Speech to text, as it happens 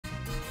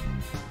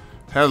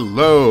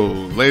Hello,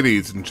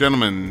 ladies and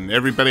gentlemen,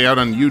 everybody out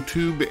on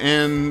YouTube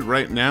and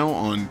right now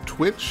on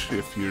Twitch,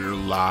 if you're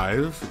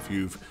live, if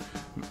you've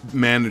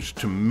managed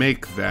to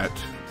make that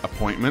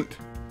appointment.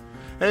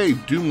 Hey,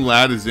 Doom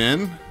Lad is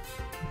in.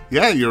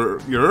 Yeah, you're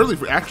early.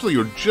 Actually,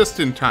 you're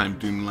just in time,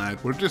 Doom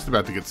Lad. We're just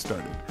about to get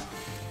started.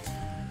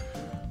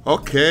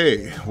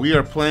 Okay, we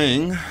are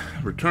playing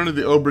Return of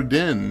the Obra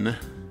Dinn.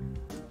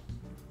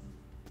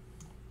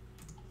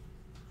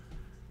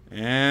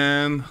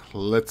 And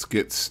let's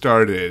get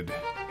started.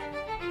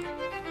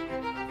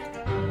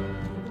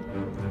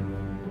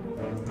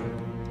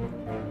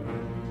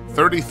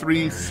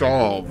 $33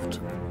 solved.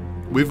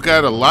 We've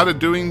got a lot of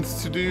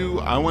doings to do.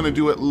 I want to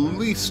do at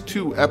least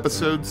 2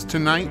 episodes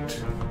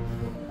tonight.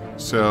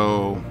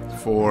 So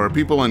for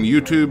people on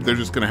YouTube, they're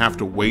just going to have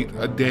to wait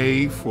a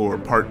day for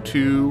part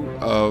 2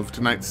 of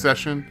tonight's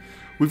session.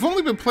 We've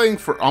only been playing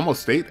for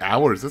almost 8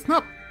 hours. That's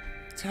not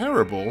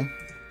terrible,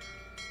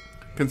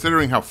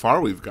 considering how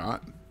far we've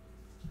got.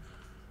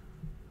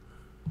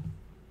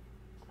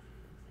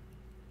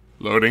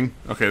 Loading.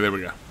 Okay, there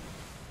we go.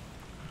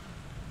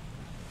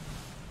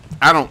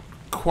 I don't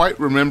quite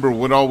remember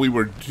what all we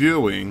were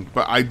doing,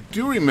 but I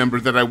do remember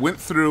that I went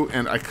through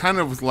and I kind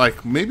of was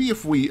like, maybe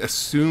if we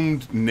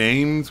assumed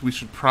names, we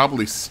should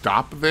probably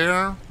stop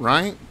there,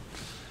 right?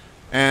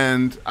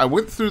 And I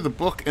went through the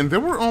book, and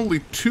there were only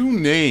 2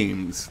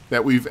 names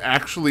that we've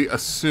actually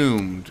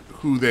assumed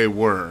who they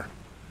were.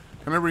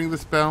 Can I ring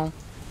this bell?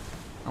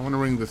 I want to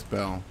ring this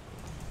bell.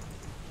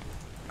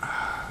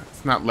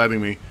 It's not letting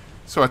me.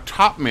 So a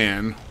top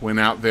man went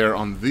out there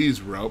on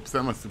these ropes.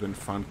 That must have been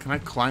fun. Can I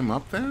climb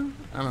up there?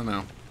 I don't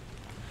know.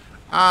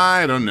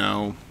 I don't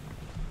know.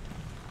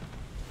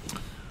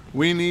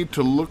 We need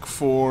to look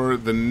for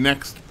the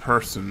next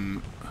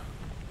person.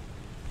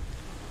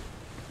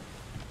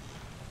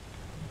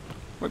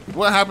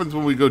 What happens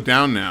when we go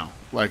down now?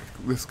 Like,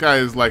 this guy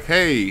is like,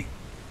 hey,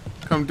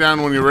 come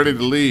down when you're ready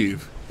to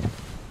leave.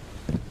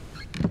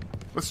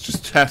 Let's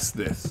just test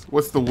this.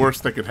 What's the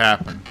worst that could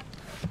happen?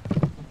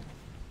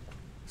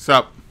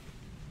 Sup?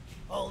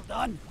 All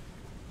done?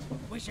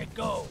 We should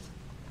go.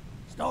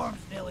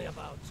 Storm's nearly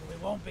about, so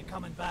we won't be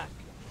coming back.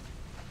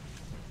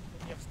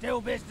 If you've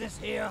still business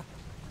here,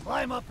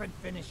 climb up and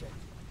finish it.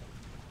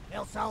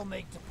 Else I'll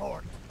make to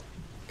port.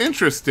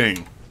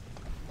 Interesting.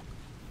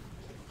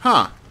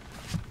 Huh.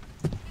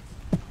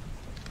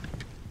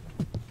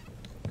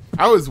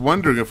 I was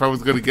wondering if I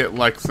was going to get,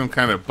 like, some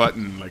kind of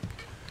button, like,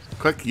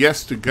 click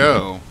yes to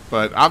go,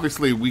 but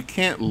obviously we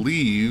can't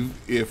leave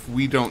if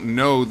we don't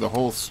know the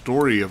whole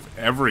story of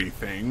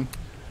everything.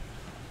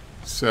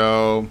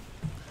 So,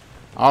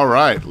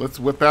 alright, let's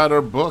whip out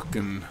our book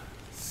and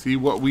see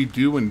what we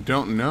do and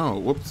don't know.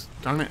 Whoops,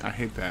 darn it, I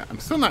hate that. I'm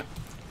still not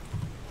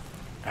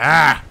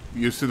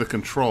used to the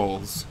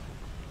controls.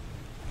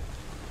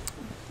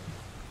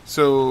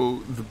 So,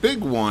 the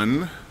big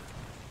one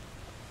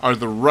are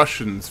the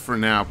Russians for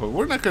now, but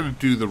we're not going to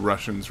do the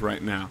Russians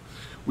right now.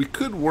 We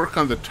could work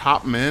on the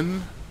top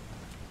men.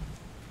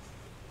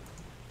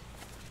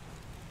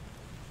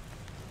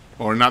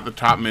 Or not the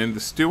top men, the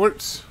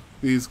stewards.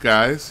 These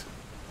guys.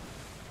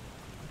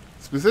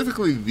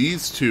 Specifically,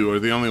 these 2 are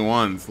the only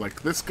ones.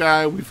 Like, this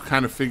guy, we've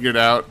kind of figured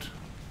out.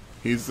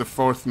 He's the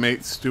 4th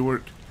mate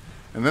steward.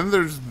 And then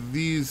there's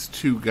these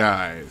 2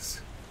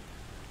 guys.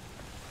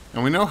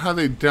 And we know how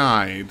they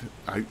died.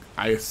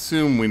 I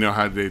assume we know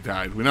how they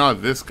died. We know how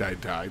this guy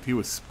died. He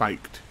was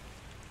spiked.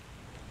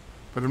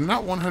 But I'm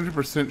not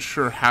 100%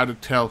 sure how to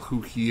tell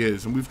who he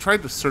is. And we've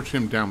tried to search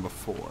him down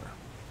before.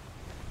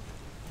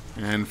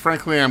 And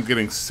frankly, I'm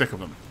getting sick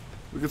of him.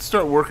 We could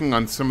start working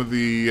on some of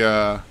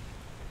the,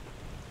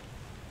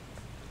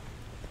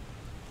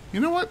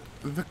 you know what?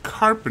 The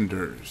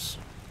carpenters.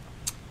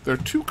 There are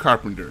 2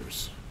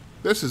 carpenters.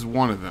 This is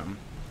one of them.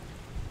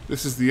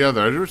 This is the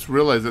other. I just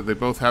realized that they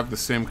both have the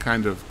same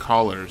kind of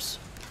collars.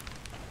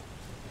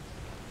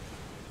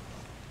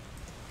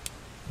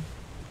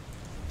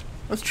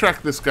 Let's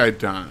track this guy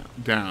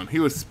down. He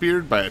was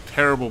speared by a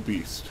terrible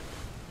beast.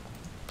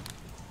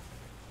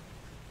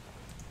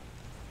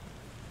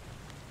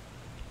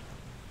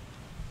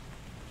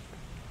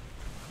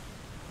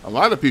 A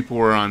lot of people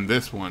were on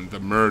this one, the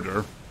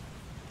murder.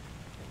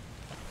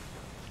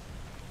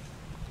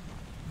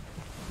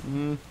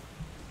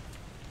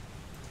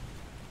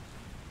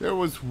 There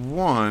was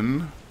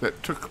one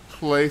that took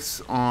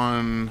place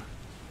on...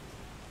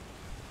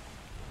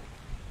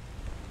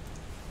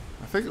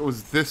 I think it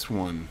was this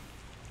one.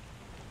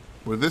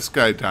 Where this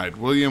guy died,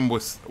 William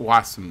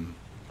Wasson.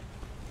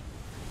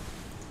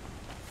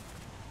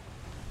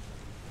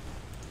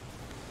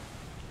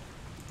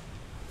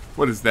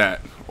 What is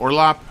that?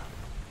 Orlop?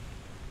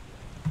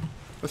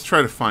 Let's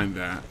try to find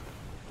that.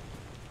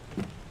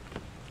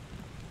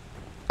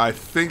 I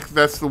think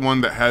that's the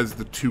one that has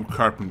the 2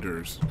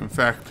 carpenters. In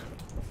fact...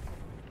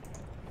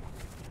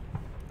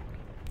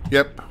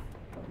 Yep.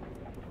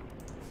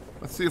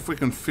 Let's see if we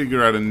can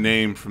figure out a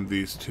name from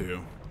these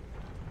 2.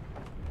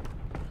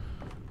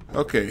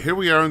 Okay, here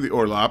we are in the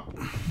Orlop.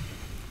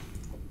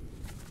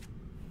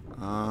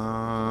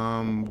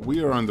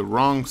 We are on the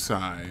wrong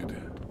side.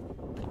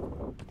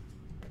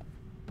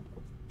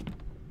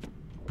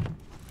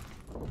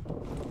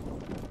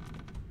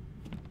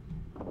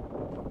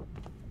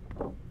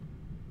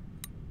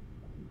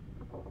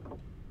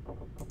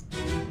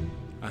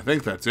 I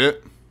think that's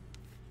it.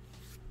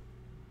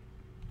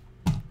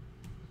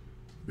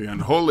 The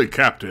unholy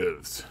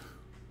captives.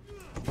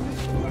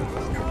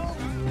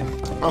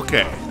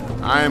 Okay,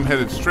 I am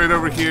headed straight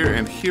over here,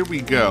 and here we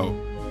go.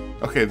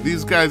 Okay,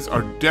 these guys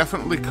are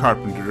definitely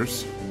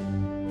carpenters.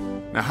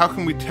 Now, how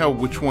can we tell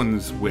which one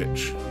is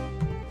which?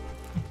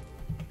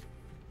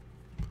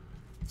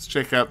 Let's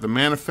check out the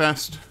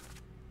manifest.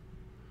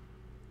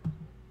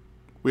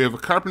 We have a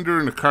carpenter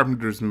and a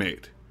carpenter's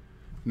mate.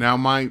 Now,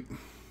 my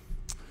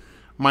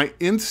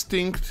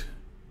instinct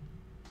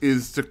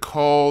is to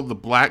call the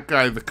black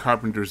guy the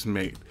carpenter's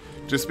mate.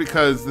 Just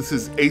because this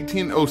is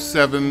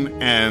 1807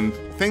 and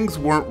things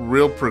weren't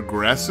real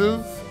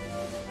progressive.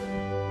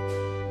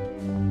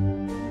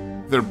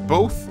 They're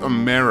both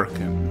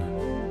American.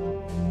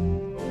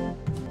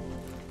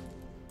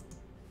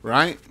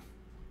 Right?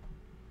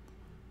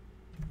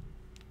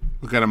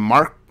 We got a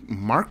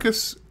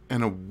Marcus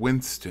and a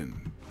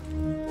Winston.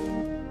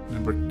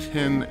 Number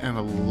 10 and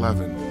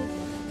 11.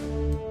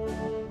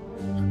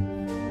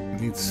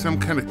 Need some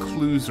kind of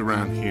clues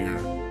around here.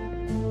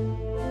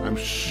 I'm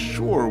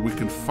sure we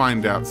can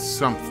find out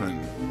something.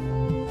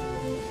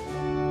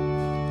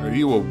 Are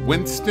you a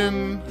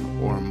Winston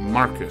or a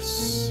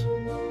Marcus?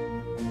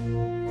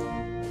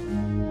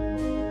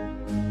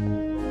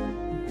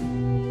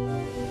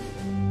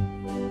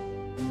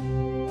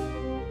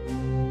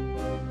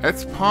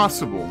 That's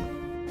possible.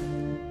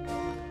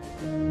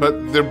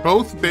 But they're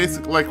both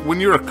basic, like when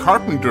you're a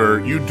carpenter,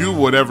 you do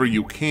whatever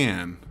you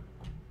can.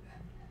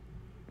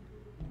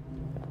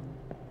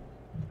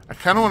 I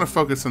kind of want to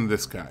focus on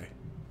this guy.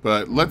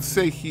 But let's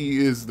say he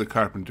is the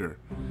carpenter.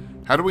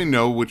 How do we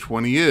know which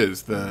one he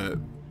is? That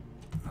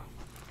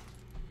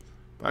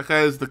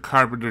guy is the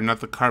carpenter, not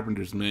the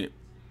carpenter's mate.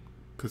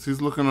 Because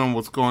he's looking on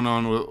what's going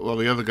on while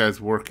the other guy's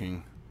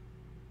working.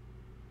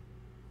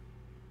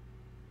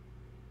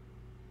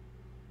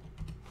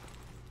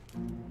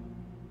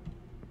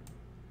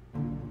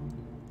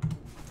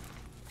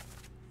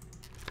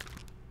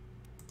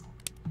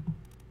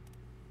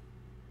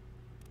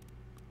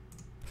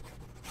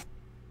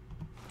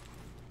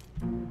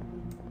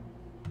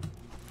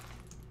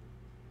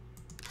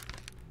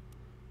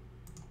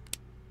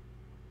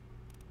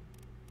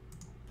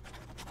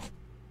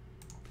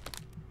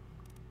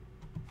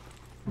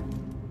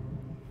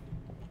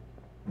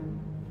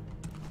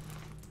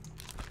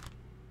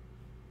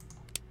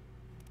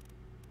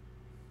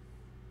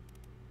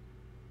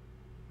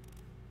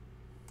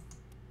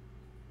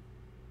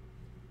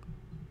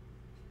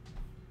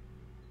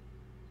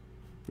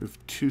 We have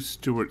two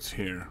stewards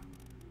here.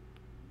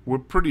 We're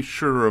pretty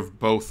sure of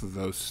both of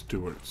those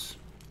stewards.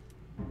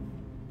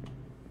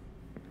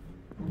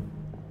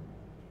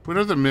 What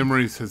other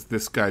memories has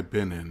this guy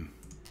been in?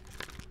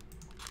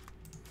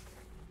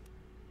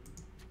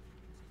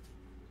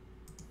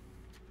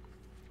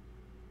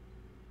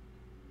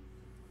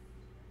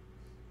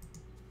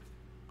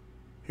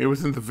 He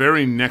was in the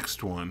very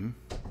next one.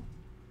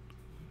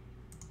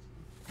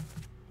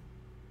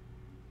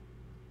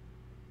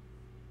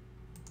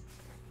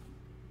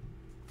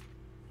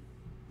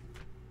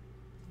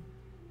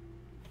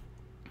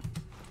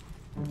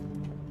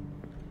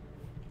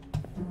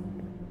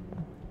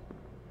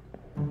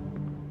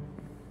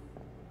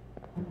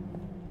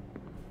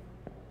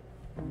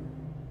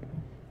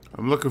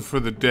 I'm looking for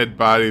the dead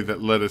body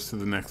that led us to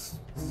the next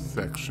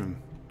section.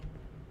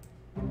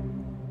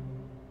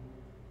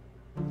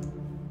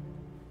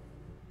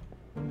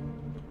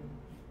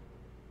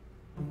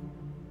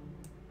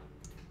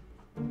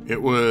 It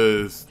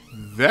was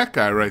that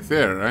guy right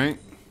there, right?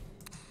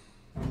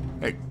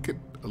 Hey, get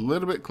a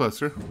little bit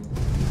closer.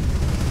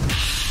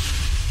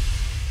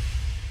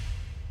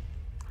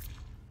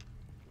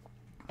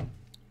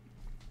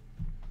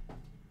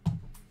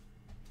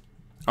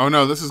 Oh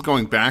no, this is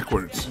going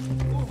backwards.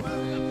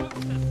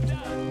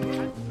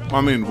 Well,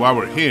 I mean, while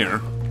we're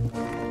here,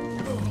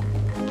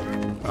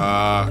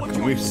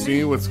 can we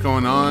see what's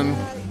going on?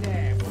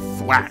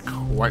 Thwack!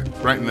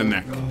 Right in the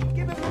neck.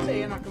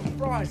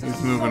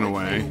 He's moving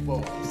away.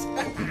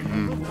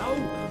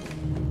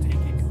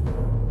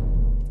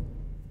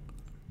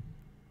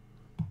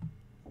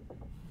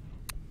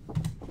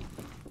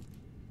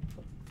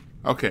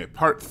 Okay,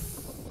 part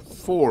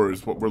 4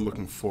 is what we're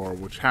looking for,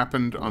 which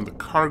happened on the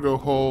cargo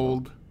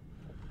hold.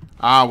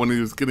 Ah, when he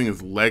was getting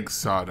his legs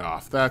sawed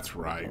off. That's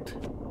right.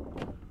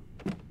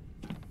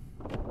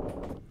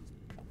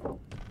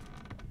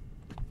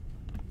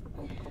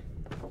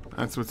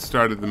 That's what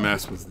started the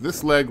mess, was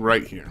this leg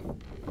right here.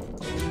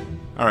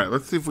 Alright,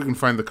 let's see if we can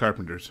find the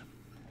carpenters.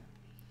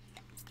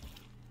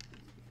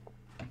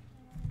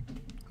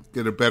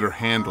 Get a better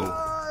handle.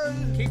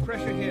 Keep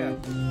pressure here.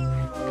 What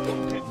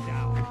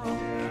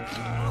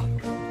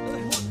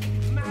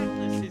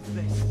madness is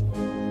this?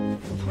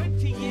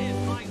 20 years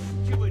my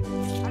steward,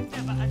 and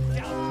never a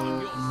doubt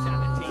on your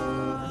sanity.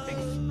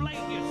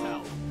 Explain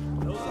yourself.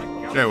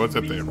 Okay, what's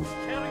up there?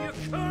 Carry a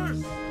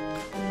curse.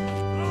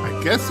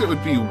 I guess it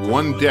would be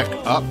one deck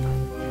up. Tie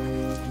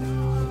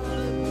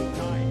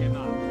him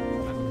up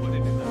and put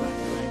him in the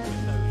back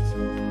with those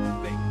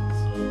things.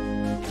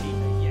 He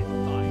may yet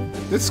find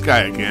This guy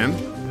again.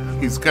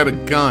 He's got a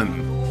gun.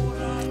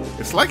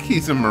 It's like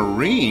he's a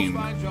Marine.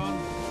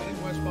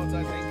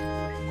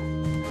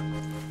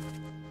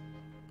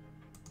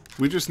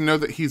 We just know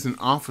that he's an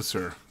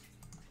officer.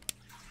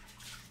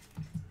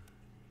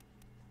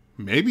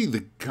 Maybe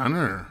the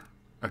gunner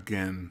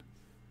again.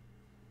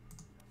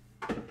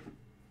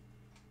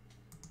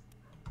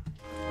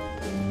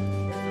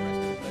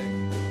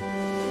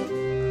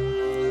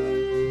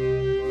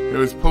 He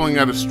was pulling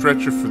out a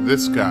stretcher for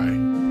this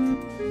guy.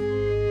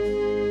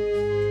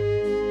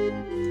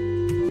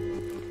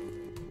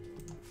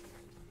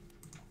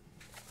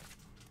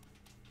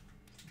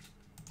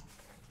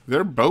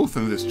 They're both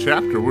in this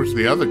chapter. Where's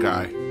the other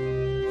guy?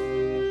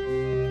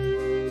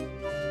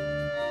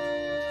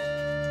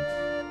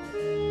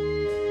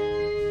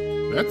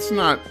 That's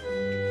not...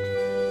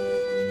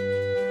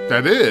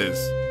 That is.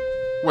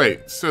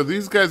 Wait, so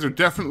these guys are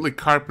definitely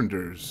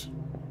carpenters.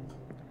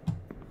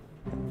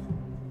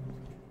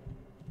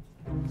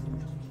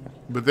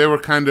 But they were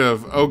kind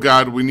of, oh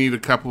god, we need a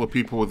couple of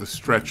people with a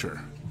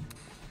stretcher.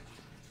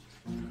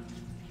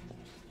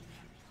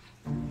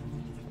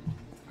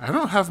 I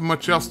don't have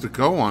much else to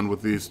go on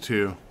with these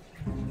two.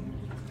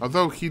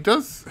 Although he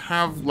does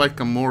have like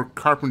a more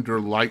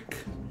carpenter-like...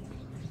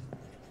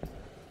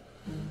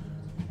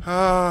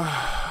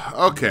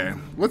 okay,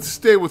 let's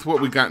stay with what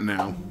we got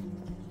now.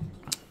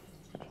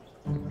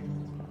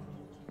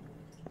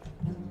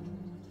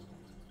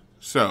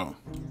 So,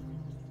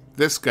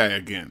 this guy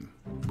again.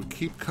 We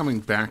keep coming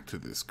back to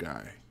this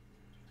guy.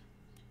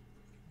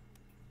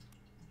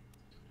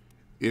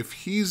 If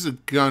he's a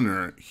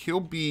gunner, he'll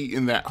be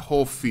in that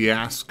whole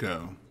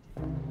fiasco.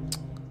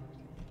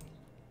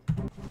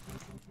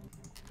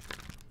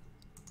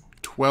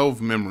 12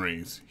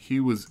 memories.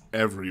 He was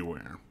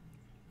everywhere.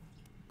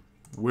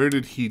 Where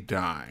did he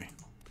die?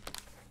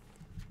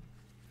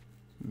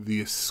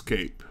 The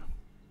escape.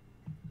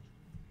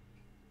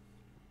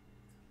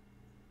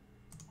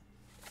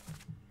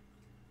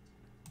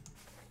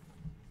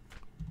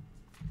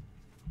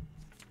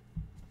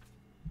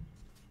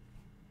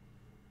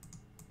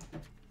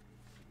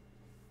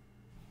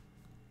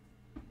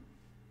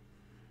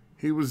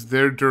 He was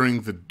there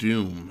during the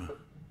doom,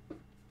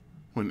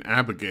 when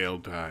Abigail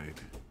died.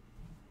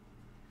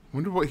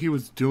 Wonder what he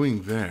was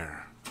doing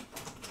there.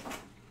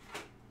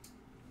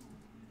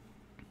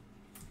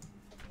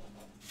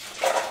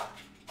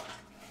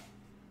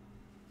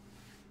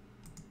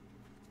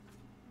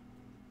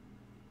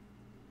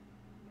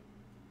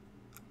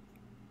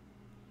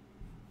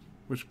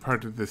 Which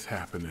part did this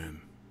happen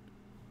in?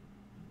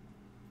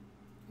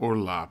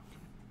 Orlop.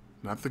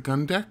 Not the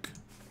gun deck?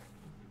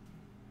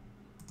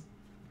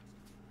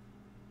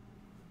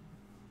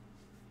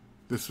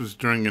 This was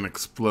during an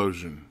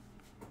explosion.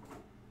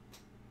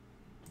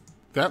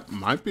 That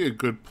might be a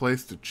good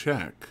place to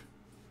check.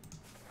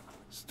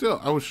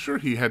 Still, I was sure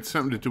he had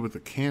something to do with the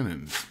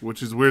cannons,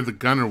 which is where the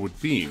gunner would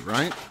be,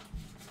 right?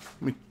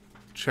 Let me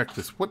check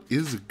this. What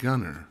is a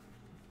gunner?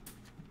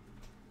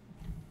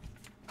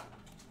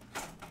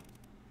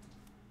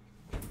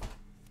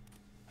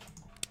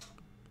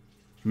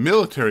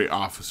 Military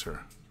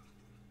officer.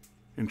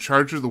 In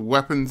charge of the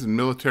weapons and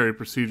military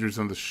procedures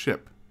on the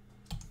ship.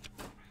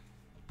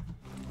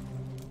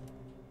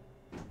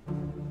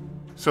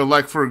 So,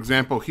 like, for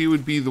example, he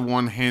would be the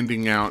one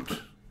handing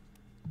out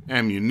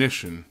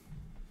ammunition.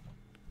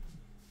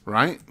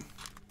 Right?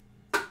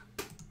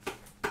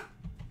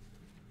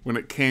 When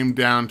it came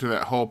down to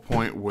that whole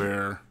point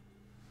where...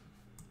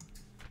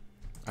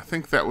 I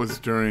think that was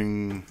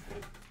during...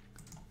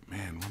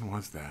 Man, when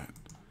was that?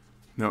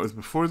 No, it was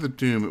before the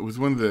Doom. It was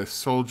when the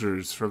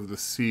soldiers from the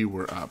sea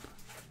were up.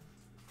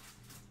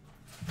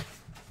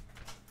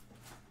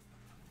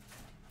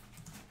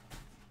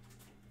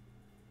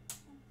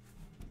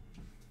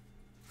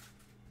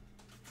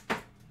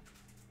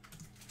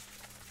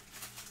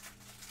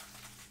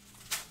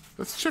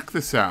 Let's check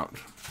this out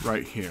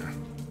right here.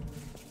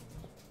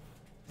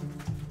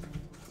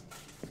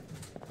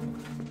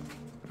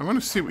 I want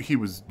to see what he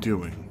was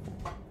doing.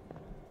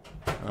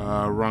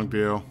 Wrong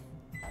deal.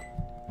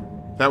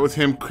 That was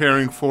him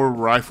carrying 4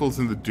 rifles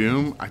in the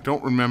Doom? I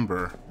don't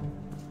remember.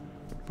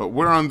 But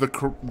we're on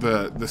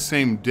the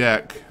same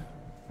deck.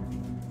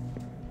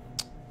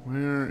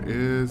 Where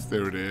is...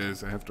 There it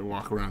is. I have to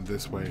walk around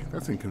this way.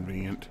 That's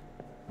inconvenient.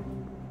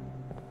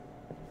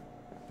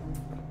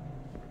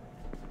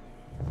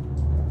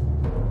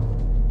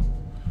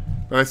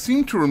 But I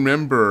seem to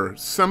remember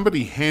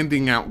somebody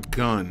handing out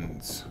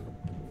guns.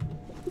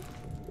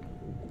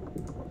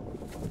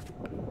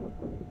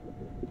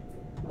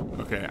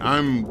 Okay,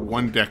 I'm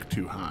one deck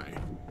too high.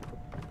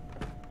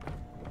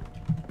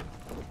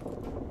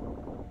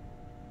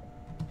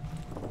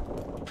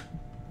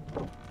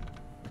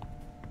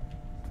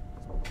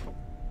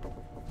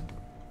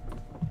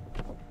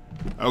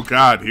 Oh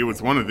god, he was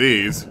one of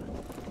these.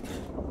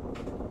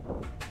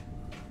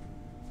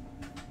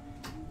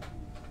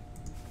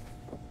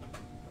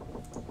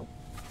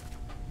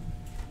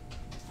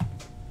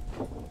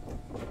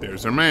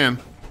 There's our man.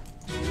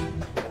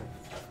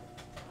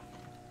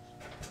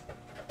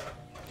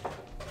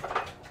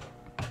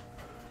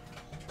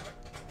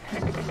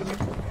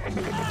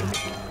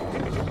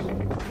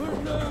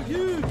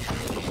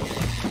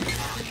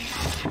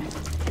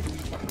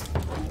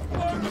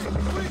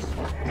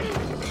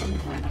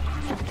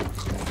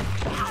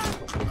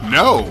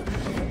 No!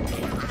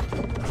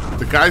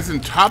 The guys in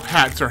top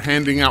hats are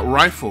handing out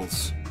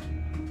rifles.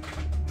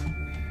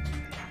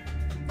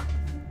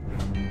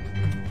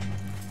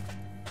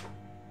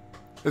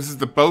 This is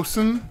the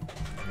bosun.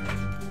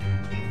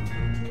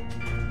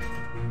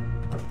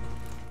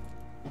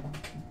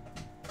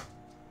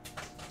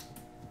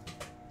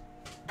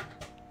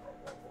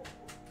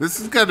 This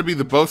has got to be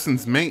the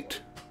bosun's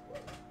mate.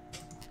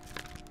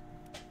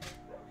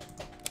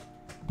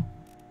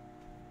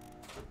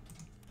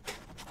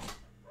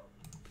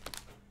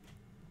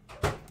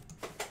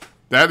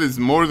 That is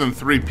more than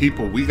 3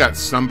 people. We got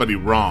somebody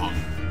wrong.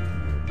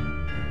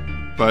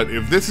 But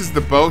if this is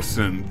the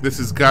bosun, this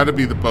has got to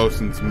be the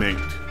bosun's mate.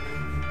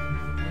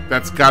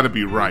 That's got to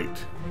be right.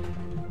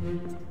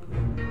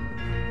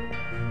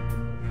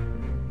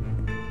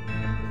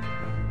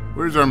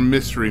 Where's our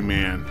mystery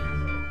man?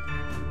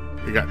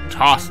 He got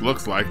tossed,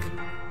 looks like.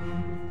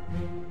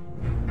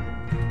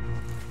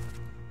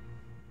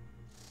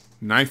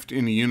 Knifed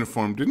in a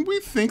uniform. Didn't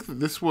we think that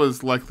this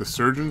was like the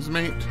surgeon's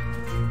mate?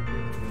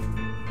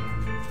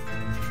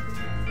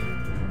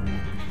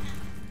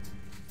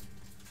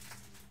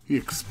 He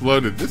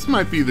exploded. This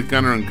might be the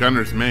gunner and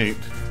gunner's mate.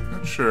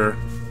 Not sure.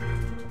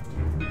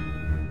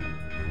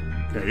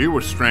 Okay, you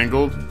were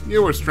strangled.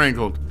 You were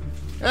strangled.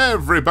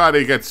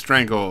 Everybody gets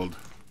strangled.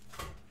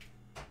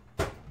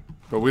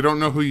 But we don't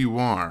know who you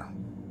are.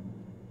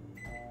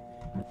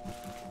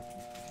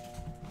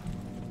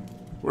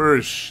 Where are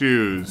his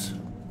shoes?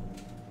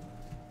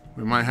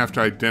 We might have to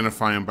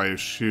identify him by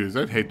his shoes.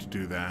 I'd hate to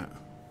do that.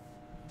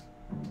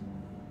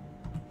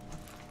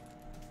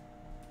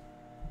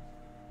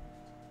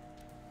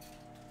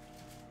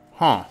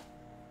 Huh.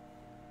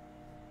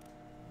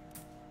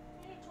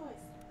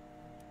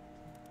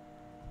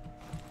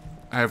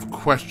 I have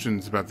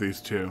questions about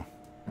these two.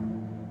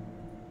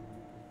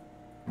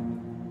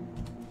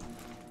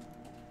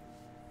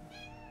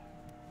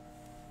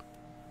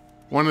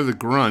 One of the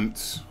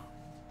grunts.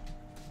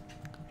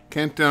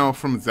 Can't tell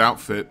from his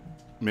outfit.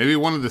 Maybe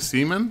one of the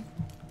seamen?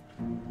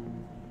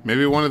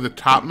 Maybe one of the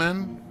top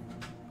men?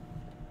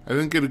 I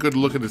didn't get a good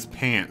look at his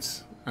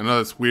pants. I know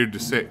that's weird to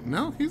say.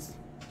 No,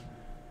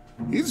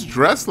 he's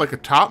dressed like a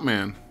top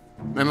man.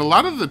 And a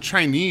lot of the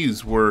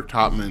Chinese were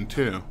top men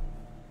too.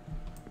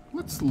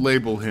 Let's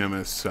label him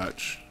as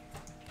such.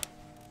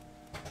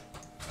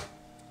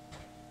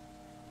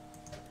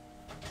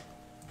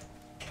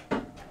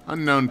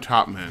 Unknown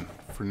top men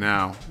for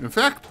now. In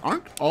fact,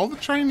 aren't all the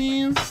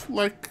Chinese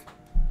like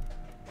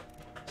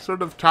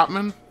sort of top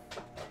men?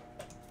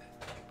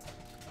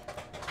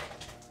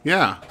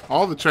 Yeah,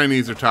 all the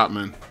Chinese are top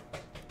men.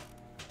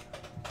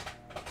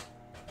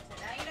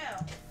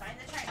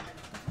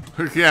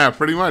 Yeah,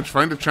 pretty much.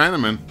 Find a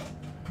Chinaman.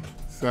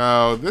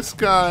 So, this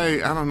guy,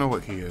 I don't know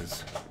what he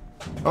is.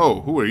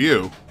 Oh, who are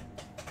you?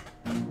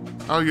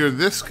 Oh, you're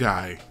this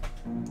guy.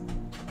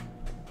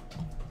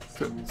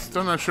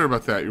 Still not sure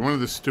about that. You're one of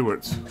the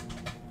stewards.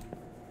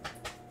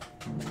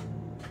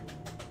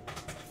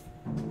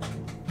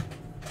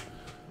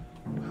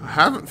 I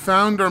haven't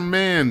found our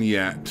man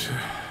yet.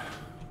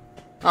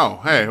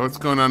 Oh, hey, what's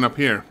going on up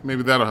here?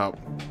 Maybe that'll help.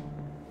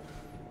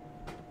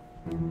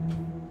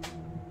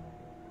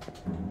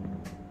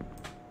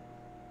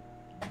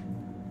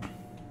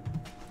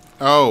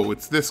 Oh,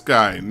 it's this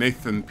guy,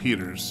 Nathan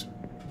Peters.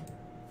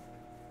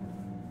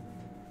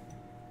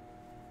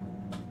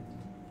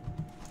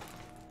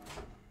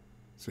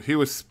 So he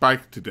was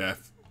spiked to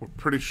death. We're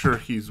pretty sure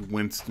he's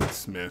Winston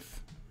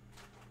Smith.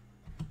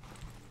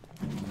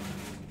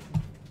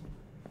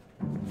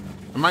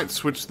 I might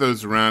switch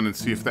those around and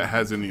see if that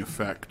has any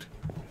effect.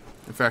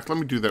 In fact, let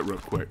me do that real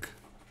quick.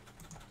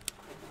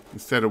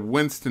 Instead of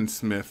Winston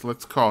Smith,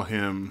 let's call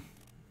him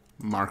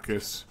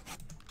Marcus.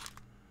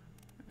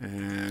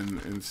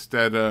 And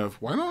instead of...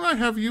 Why don't I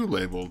have you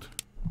labeled?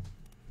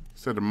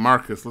 Instead of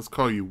Marcus, let's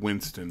call you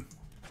Winston.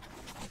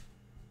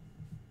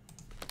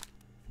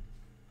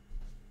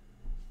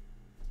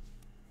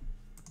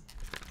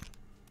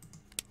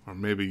 Or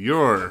maybe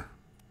you're...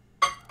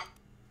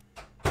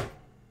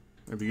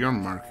 Maybe you're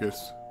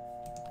Marcus.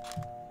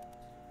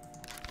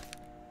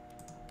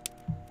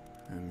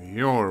 And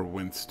you're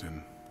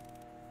Winston.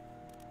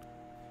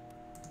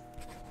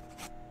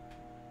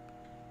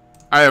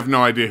 I have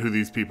no idea who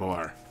these people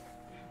are.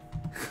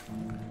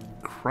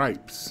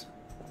 Cripes.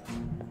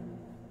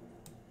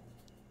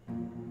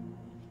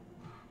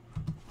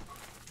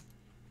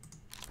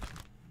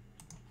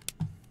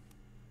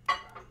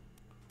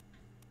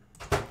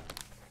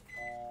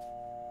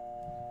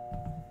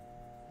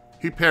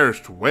 He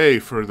perished way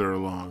further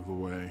along the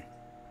way.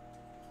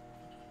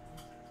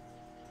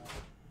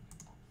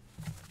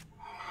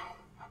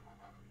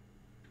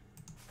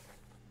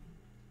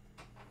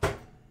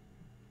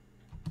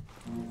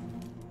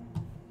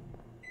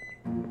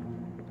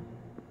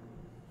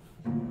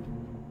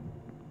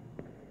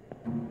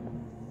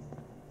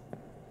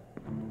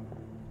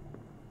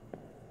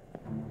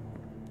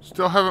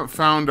 Still haven't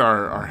found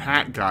our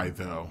hat guy,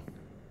 though.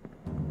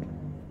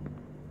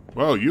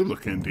 Whoa, you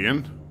look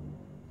Indian.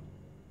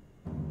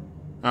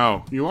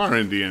 Oh, you are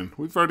Indian.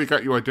 We've already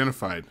got you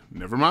identified.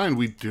 Never mind,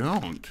 we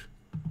don't.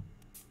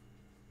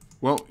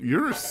 Well,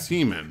 you're a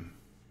seaman.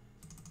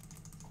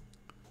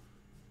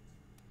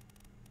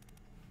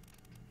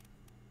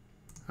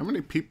 How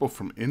many people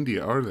from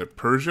India are there?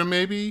 Persia,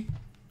 maybe?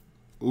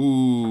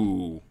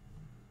 Ooh.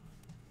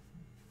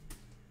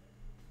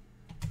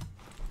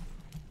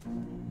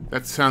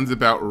 That sounds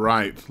about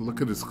right.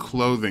 Look at his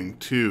clothing,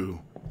 too,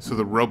 so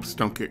the ropes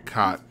don't get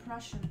caught.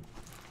 Prussian.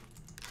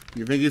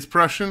 You think he's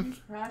Prussian?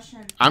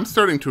 Prussian. I'm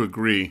starting to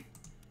agree.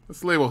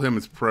 Let's label him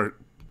as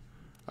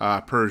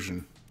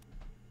Persian.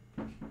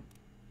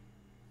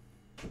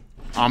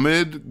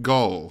 Ahmed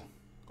Gul.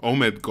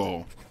 Ahmed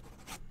Gul.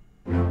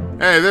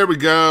 Hey, there we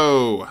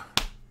go.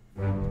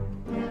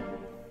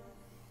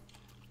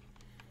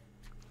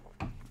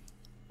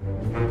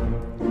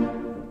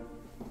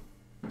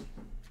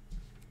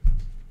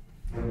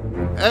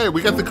 Hey,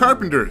 we got the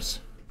carpenters.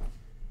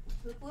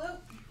 Whoop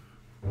whoop.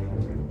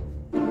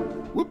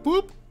 Whoop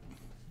whoop.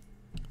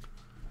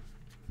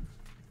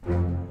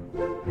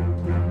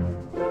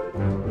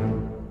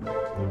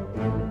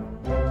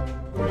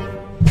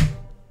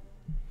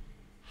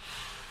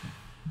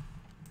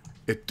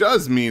 It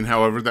does mean,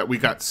 however, that we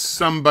got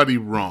somebody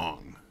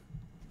wrong.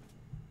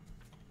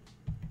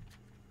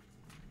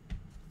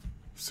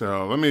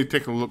 So let me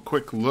take a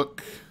quick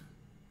look.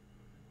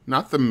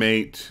 Not the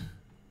mate.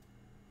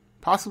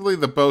 Possibly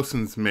the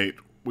bosun's mate.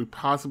 We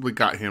possibly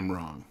got him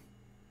wrong.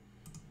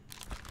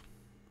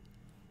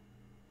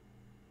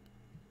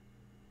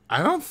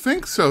 I don't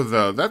think so,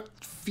 though.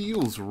 That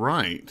feels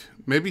right.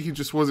 Maybe he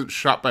just wasn't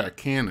shot by a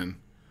cannon.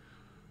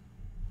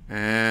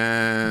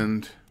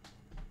 And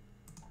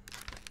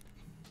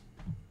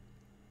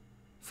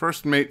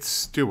first mate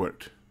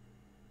Stewart.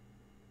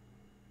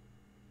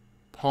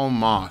 Paul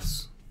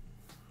Moss.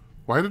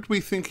 Why did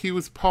we think he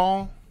was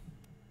Paul?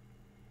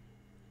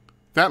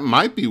 That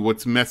might be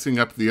what's messing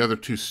up the other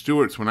two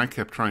Stewarts when I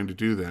kept trying to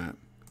do that.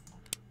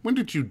 When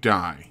did you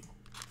die?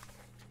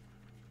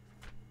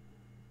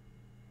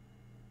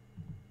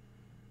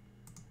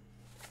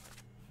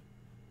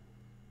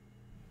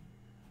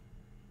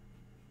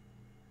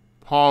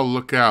 Paul,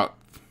 look out.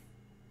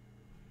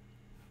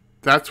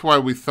 That's why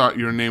we thought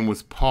your name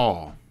was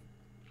Paul.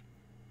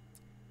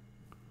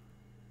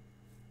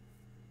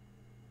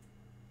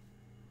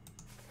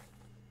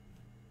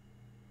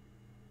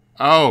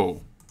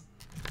 Oh.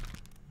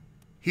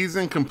 He's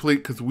incomplete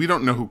because we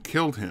don't know who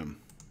killed him.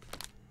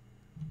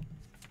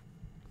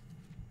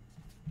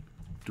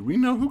 Do we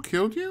know who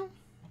killed you?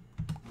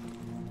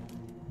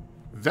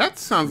 That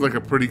sounds like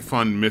a pretty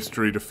fun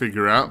mystery to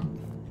figure out.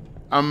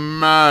 A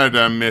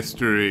murder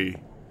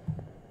mystery.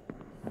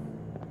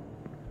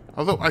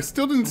 Although, I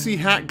still didn't see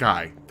Hat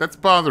Guy. That's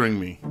bothering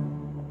me.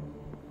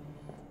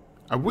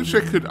 I wish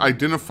I could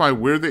identify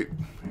where they...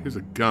 Here's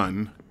a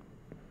gun.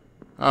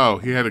 Oh,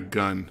 he had a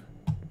gun.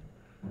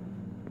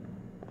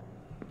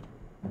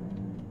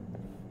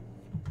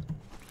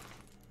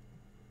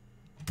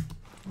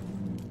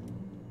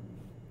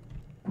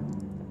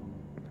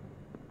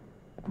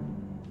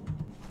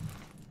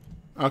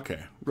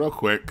 Okay, real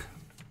quick.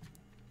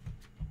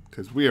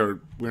 Because we're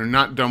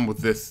not done with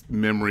this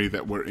memory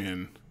that we're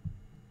in.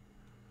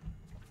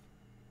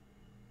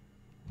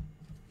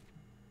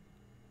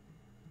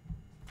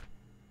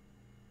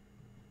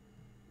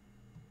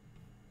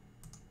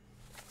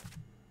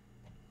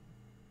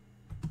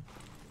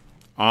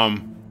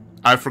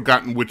 I've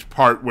forgotten which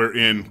part we're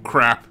in.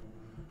 Crap.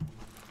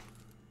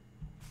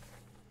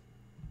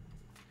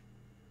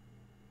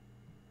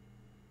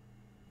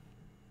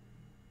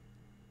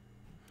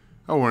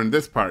 Oh, we're in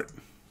this part.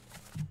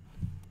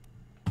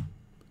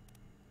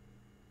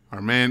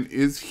 Our man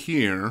is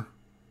here.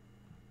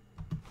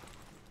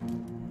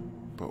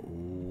 But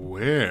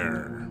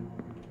where?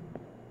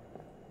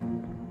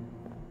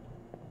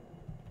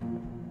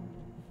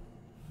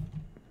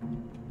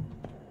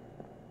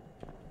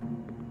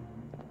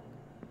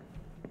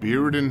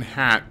 Beard and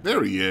hat.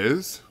 There he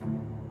is.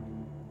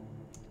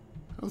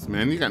 How's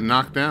man? You got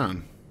knocked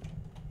down.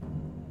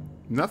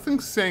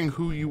 Nothing's saying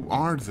who you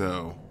are,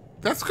 though.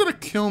 That's gonna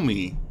kill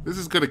me. This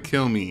is gonna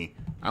kill me.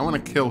 I want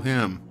to kill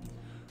him.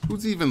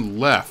 Who's even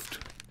left?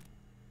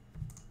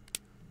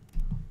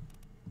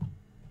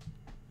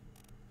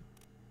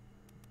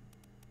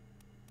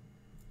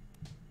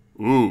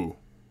 Ooh.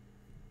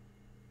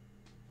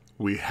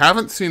 We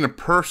haven't seen a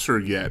purser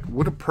yet.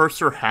 Would a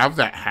purser have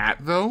that hat,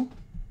 though?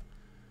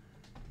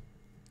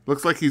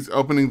 Looks like he's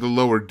opening the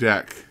lower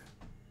deck.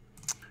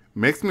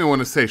 Makes me want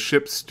to say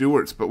ship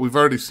stewards, but we've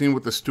already seen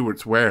what the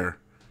stewards wear.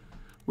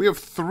 We have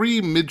 3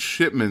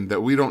 midshipmen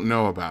that we don't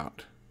know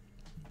about.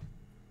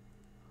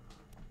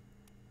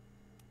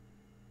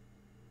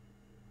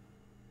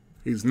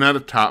 He's not a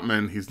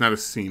topman. He's not a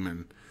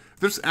seaman.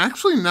 There's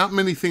actually not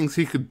many things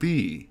he could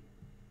be.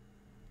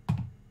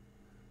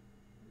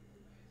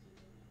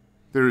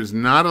 There is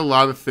not a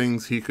lot of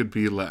things he could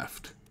be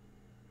left.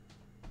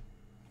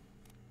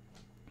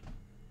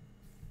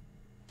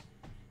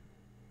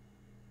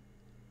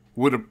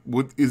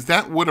 Is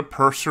that what a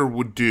purser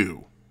would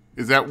do?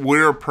 Is that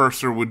where a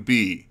purser would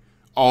be?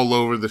 All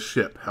over the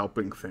ship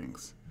helping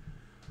things.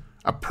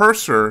 A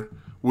purser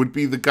would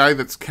be the guy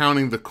that's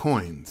counting the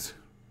coins.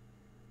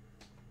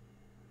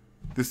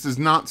 This does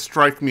not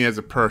strike me as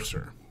a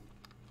purser.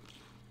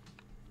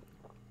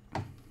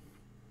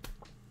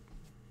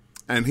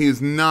 And he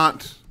is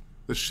not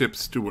the ship's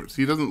steward.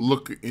 He doesn't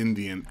look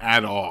Indian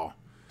at all.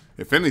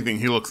 If anything,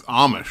 he looks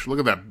Amish. Look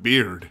at that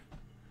beard.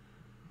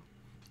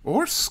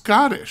 Or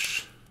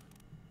Scottish.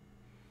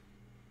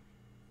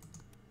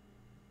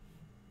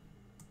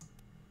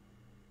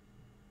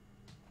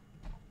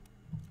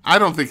 I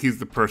don't think he's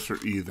the purser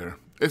either.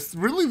 It's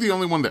really the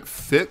only one that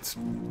fits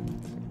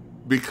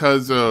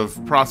because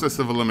of process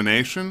of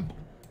elimination.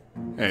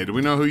 Hey, do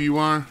we know who you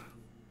are?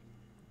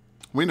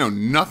 We know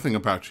nothing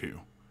about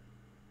you.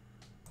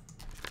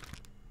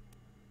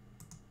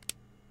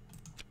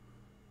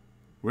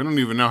 We don't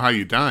even know how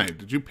you died.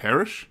 Did you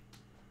perish?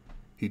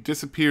 He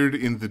disappeared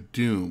in the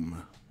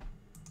doom.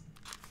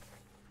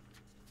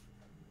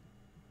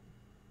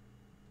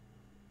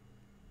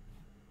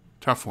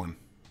 Tough one.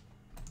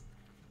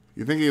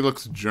 You think he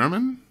looks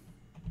German?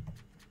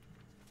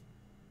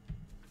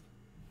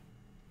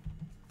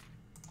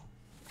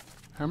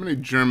 How many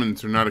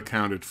Germans are not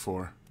accounted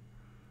for?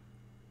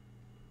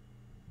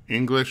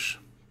 English?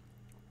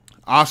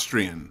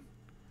 Austrian.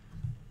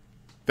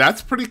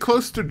 That's pretty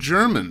close to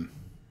German.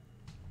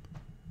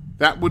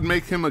 That would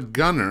make him a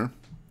gunner,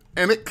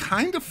 and it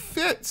kind of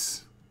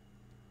fits.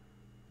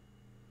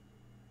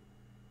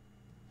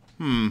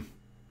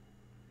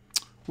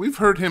 We've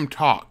heard him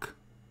talk.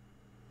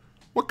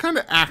 What kind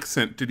of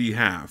accent did he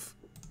have?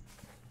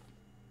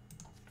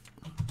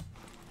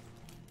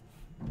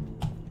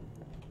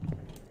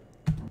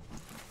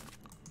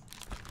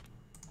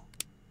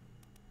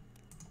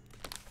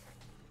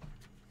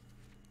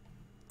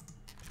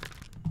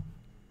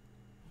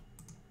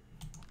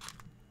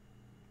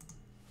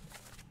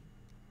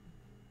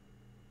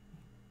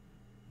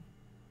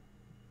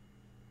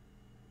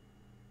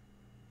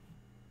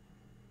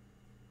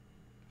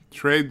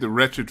 Trade the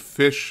wretched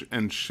fish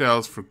and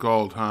shells for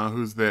gold, huh?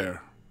 Who's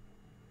there?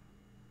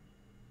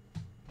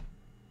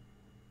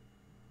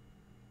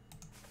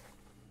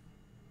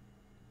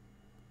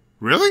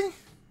 Really?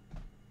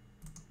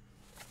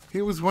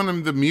 He was one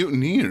of the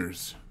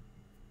mutineers.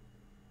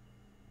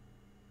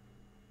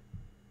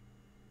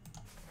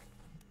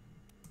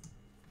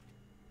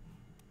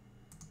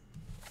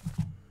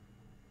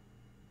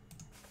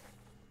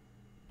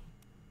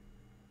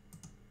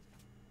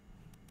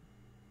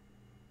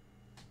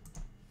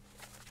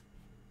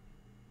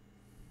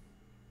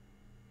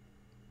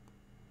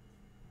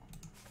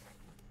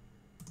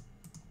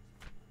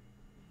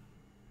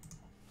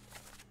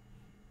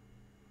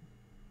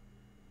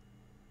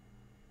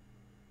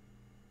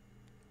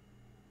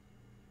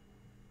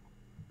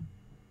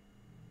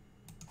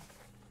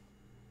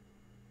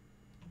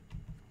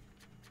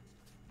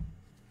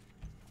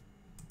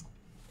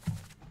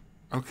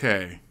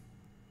 Okay.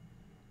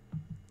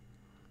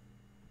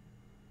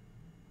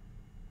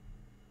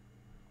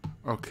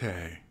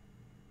 Okay.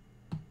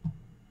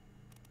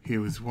 He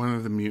was one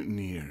of the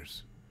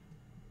mutineers.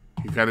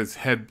 He got his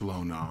head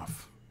blown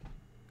off.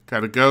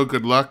 Gotta go.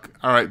 Good luck.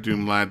 All right,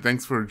 Doom Lad.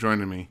 Thanks for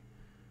joining me.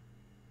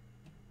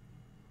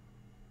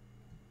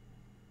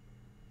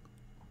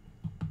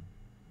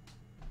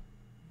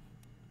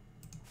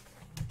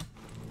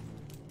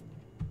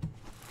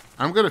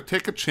 I'm gonna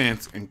take a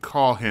chance and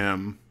call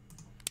him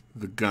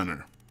the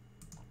gunner.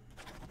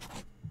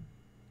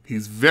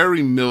 He's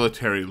very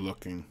military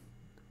looking.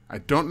 I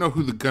don't know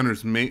who the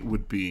gunner's mate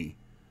would be,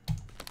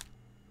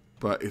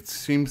 but it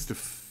seems to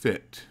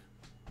fit.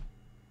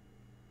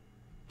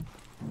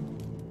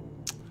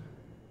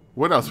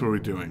 What else were we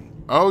doing?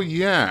 Oh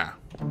yeah,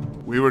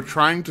 we were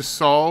trying to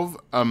solve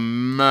a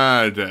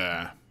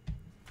murder.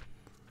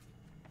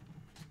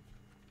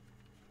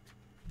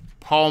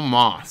 Paul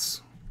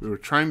Moss. We were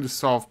trying to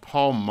solve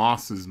Paul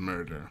Moss's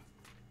murder.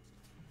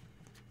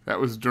 That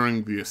was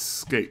during the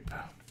escape.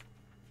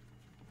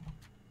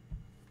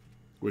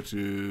 Which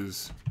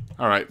is...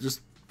 Alright,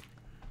 just...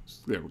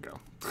 There we go.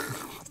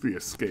 The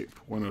escape.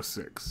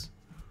 106.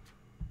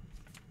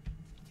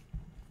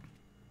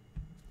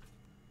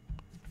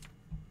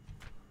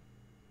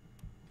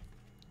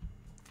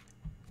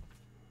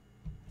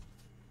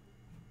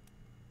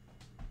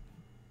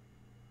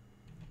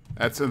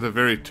 That's at the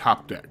very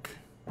top deck.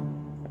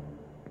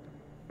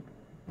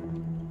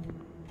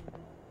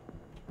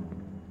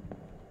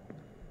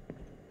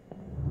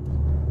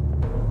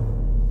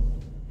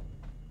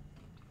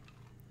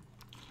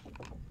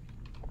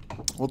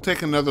 We'll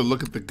take another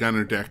look at the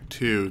gunner deck,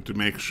 too, to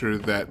make sure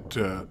that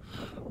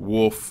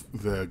Wolf,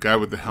 the guy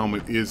with the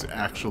helmet, is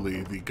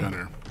actually the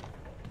gunner.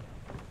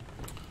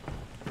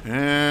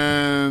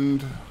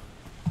 And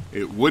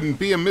it wouldn't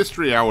be a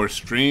Mystery Hour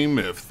stream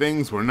if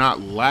things were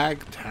not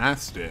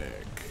lag-tastic.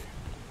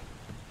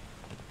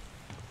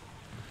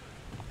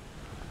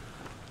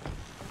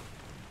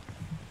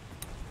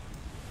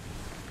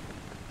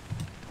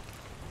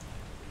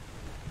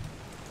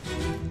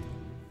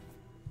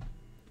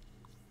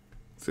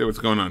 See what's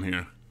going on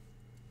here.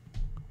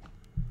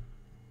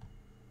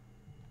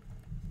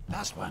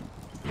 Last one.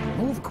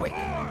 Move quick.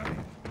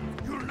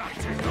 You'll not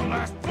take the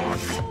last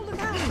push.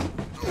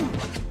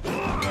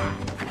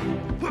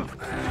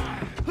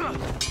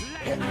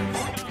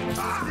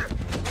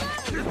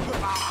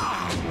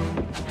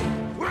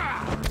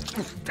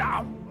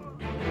 Down.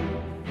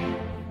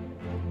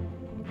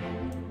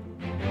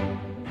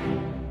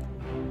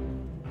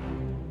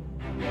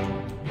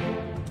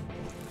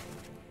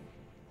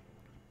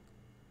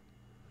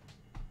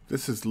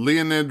 This is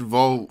Leonid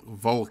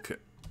Volk,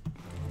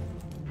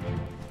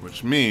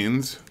 which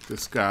means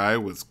this guy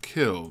was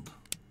killed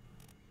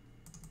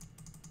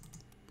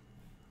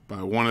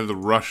by one of the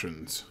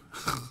Russians.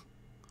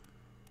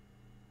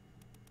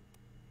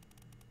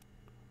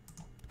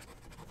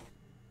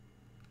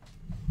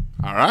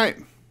 All right.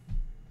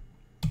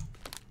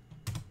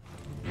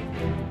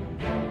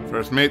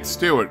 First mate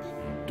Stewart,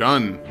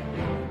 done.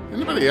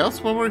 Anybody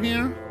else while we're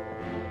here?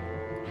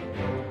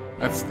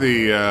 That's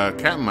the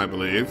captain, I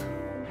believe.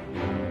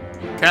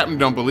 Captain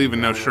don't believe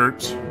in no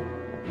shirts.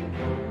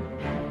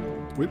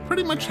 We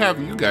pretty much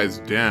have you guys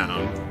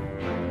down.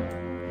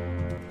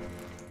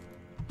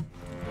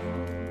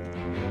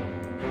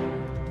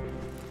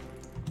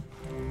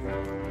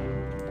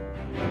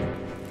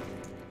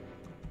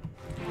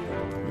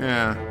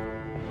 Yeah.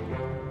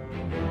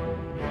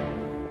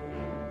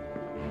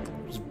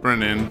 Just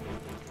Brennan.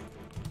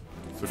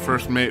 It's the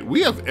first mate.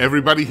 We have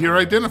everybody here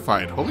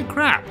identified. Holy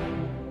crap.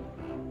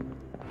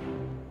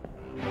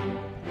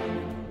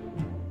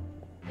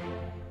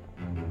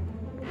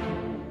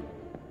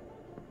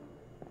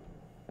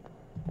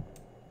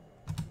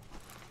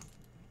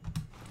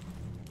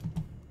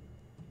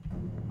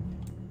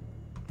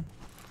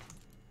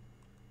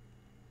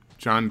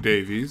 John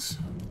Davies.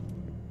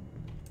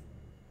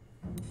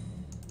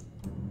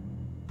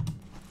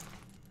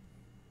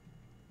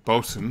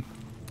 Bosun.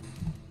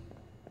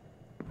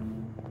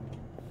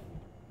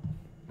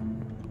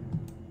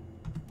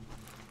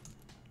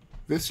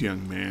 This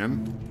young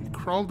man, he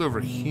crawled over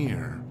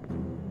here.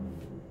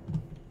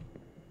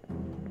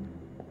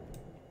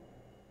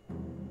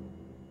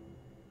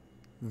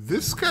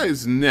 This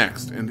guy's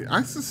next, and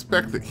I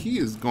suspect that he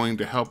is going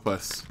to help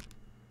us.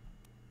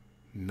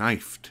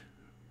 Knifed.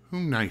 Who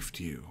knifed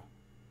you?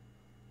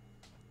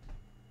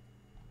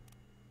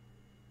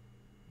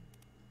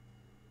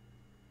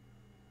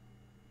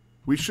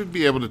 We should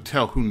be able to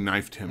tell who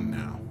knifed him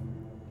now.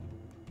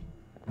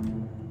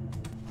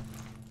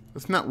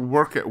 Let's not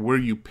work at where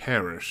you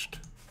perished.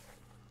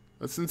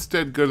 Let's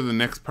instead go to the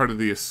next part of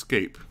the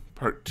escape,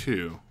 part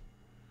 2.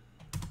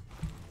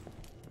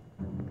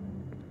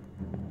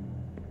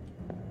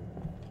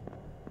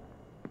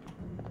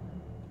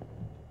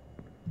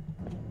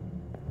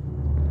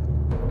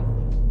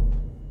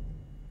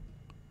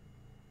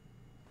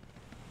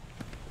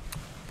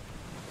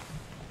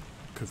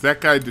 Because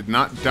that guy did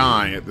not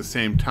die at the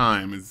same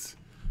time as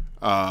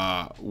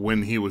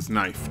when he was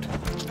knifed.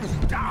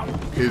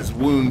 His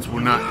wounds were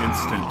not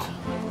instant.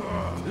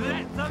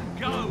 Let them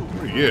go.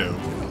 Who are you?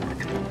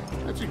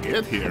 How'd you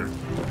get here?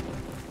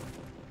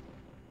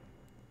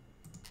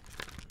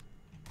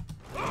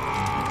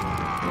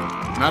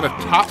 Not a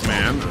top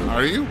man,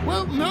 are you?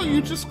 Well, no,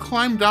 you just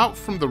climbed out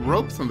from the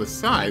ropes on the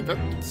side.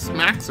 That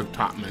smacks of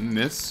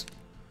topman-ness.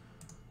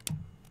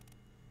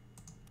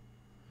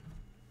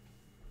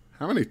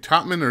 How many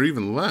topmen are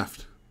even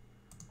left?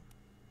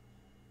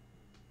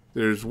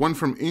 There's one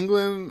from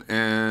England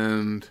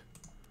and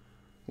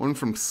one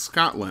from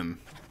Scotland.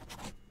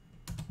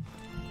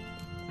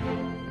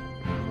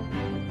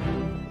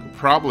 Could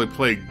probably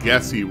play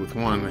guessy with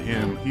one of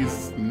him.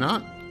 He's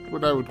not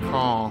what I would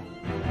call...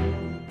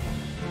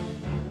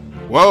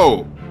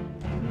 Whoa!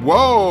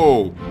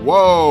 Whoa!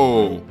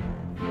 Whoa!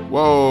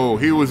 Whoa!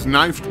 He was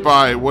knifed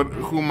by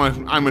whom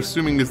I'm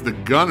assuming is the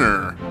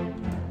gunner.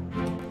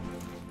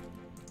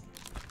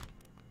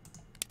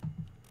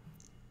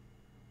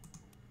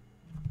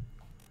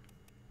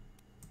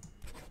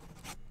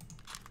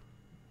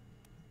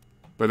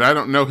 But I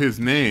don't know his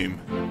name.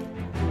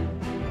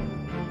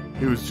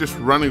 He was just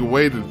running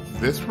away to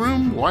this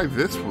room? Why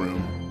this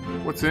room?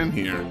 What's in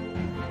here?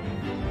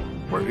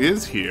 What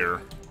is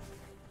here?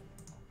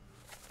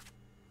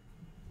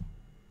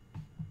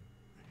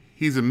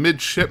 He's a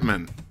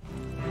midshipman.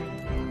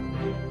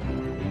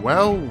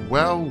 Well,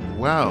 well,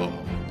 well.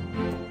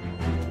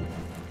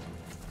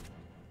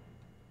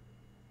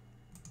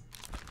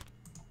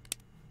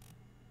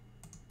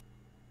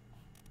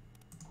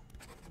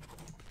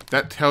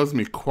 That tells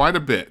me quite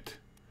a bit.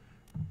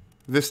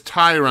 This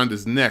tie around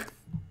his neck,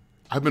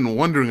 I've been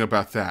wondering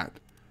about that.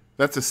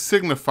 That's a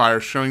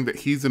signifier showing that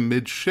he's a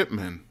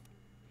midshipman.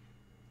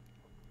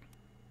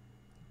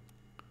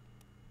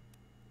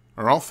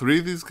 Are all three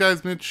of these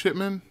guys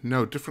midshipmen?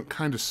 No, different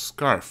kind of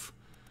scarf.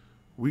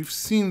 We've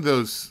seen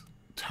those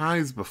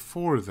ties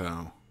before,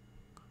 though.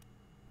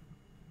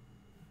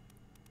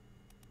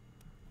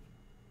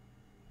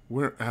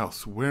 Where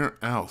else? Where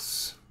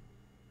else?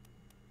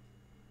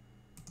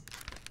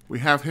 We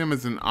have him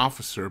as an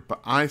officer,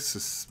 but I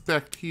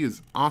suspect he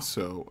is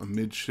also a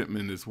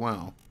midshipman as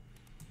well.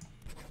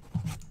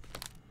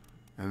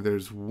 And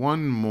there's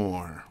one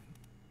more.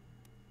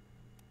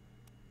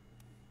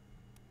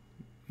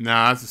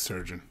 Nah, that's a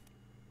surgeon.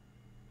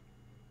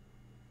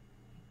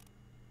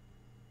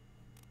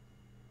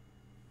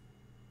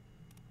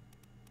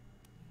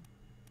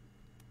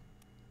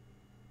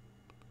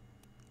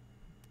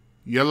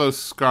 Yellow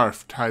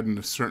scarf tied in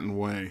a certain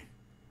way.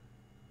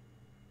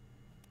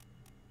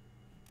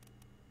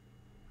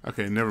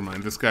 Okay, never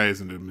mind. This guy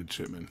isn't a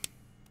midshipman.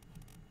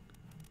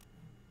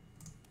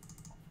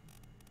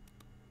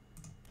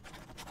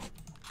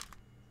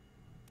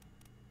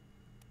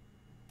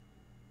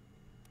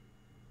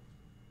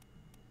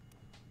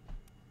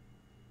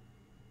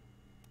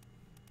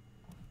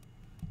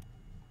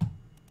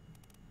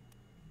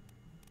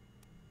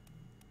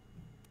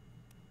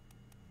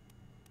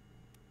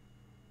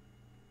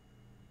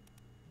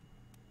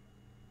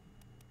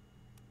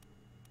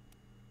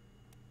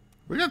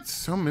 We got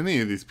so many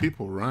of these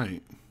people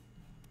right.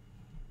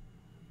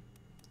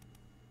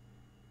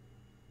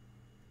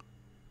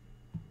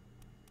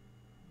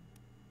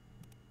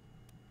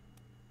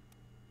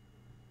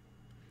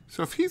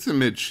 So if he's a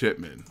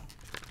midshipman,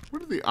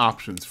 what are the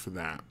options for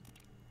that?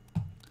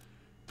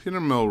 Peter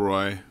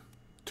Milroy,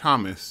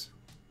 Thomas.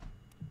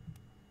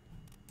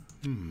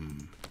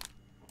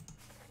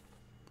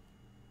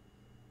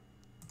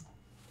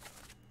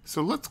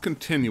 So let's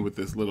continue with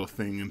this little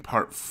thing in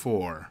part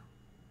 4.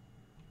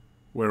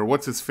 Where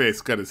what's-his-face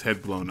got his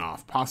head blown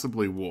off.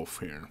 Possibly Wolf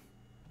here.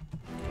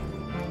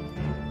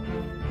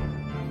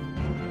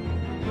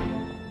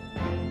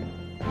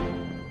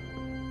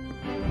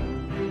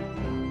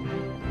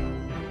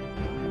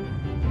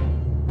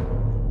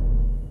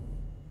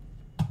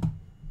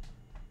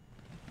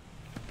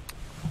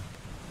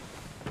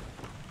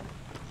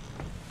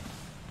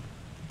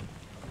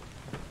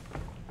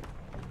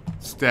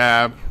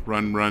 Stab.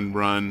 Run, run,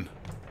 run.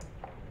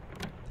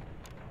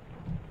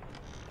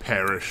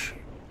 Perish.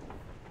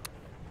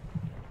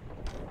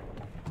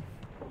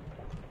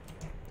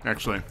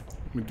 Actually,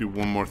 let me do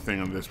one more thing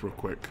on this real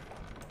quick.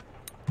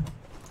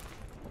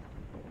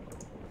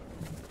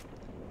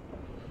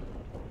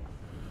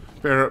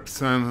 Bear up,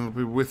 son. I'll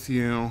be with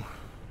you.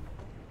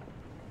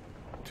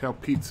 Tell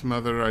Pete's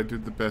mother I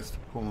did the best to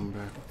pull him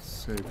back and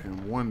save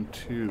him. 1,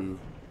 2,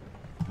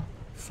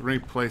 3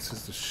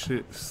 places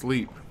to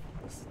sleep.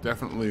 It's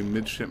definitely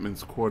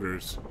midshipman's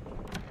quarters.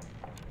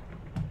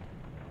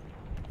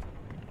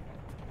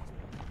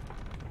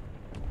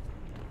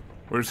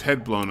 Where's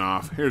head blown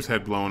off? Here's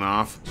head blown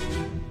off.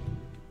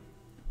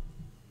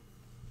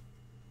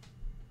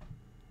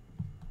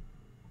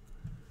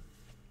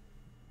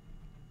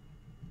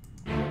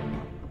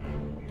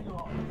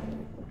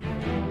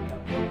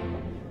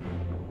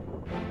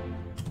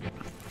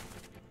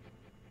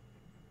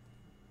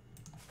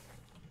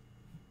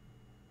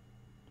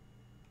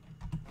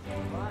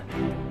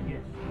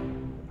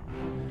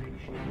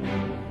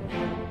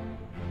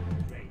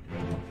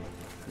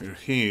 Here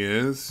he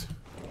is.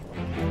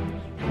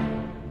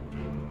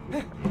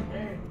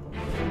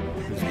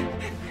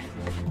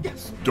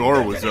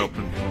 Door was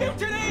open.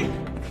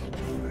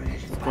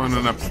 What's going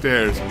on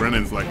upstairs?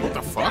 Brennan's like, what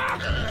the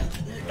fuck?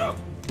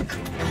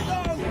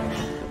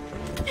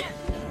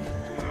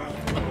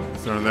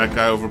 Throwing that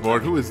guy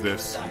overboard. Who is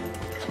this?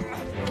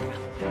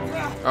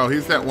 Oh,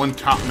 he's that one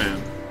top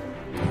man.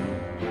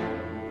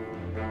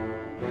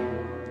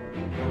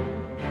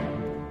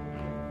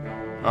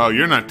 Oh,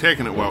 you're not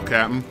taking it well,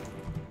 Captain.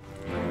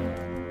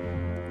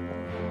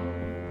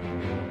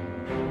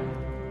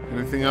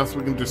 Anything else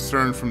we can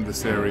discern from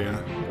this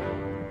area?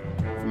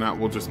 If not,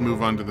 we'll just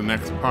move on to the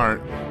next part.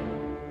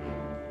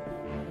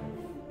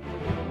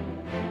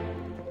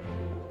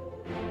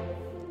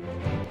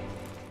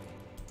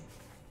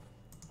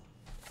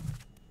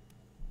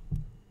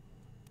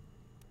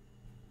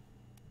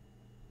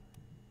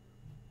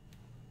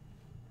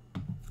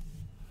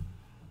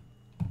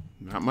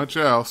 Not much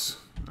else.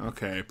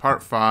 Okay,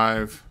 part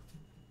 5.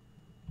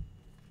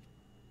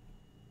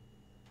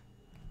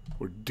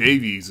 Where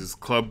Davies is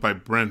clubbed by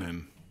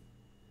Brennan.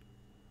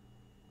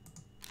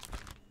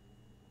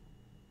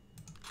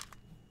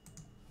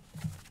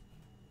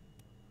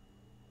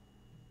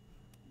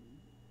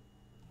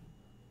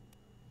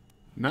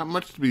 Not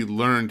much to be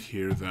learned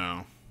here,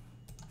 though.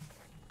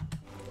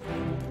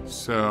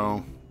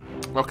 So,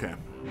 okay.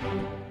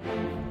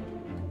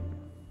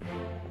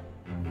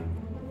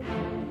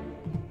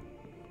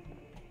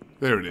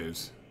 There it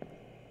is.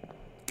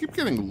 Keep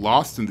getting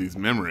lost in these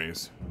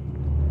memories.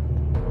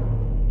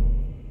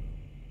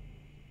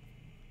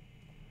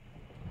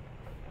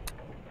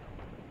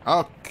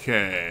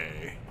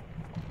 Okay.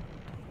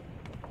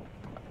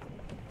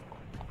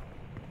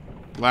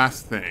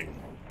 Last thing.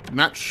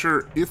 Not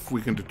sure if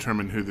we can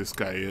determine who this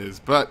guy is,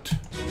 but...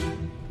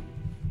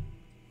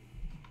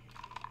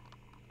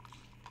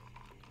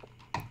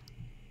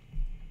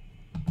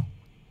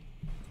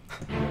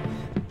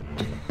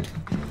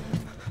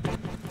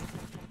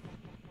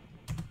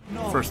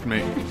 No. First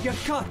mate. You're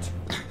cut.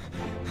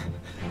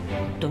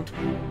 Don't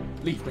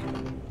Leave me.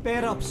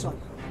 Bear up, son.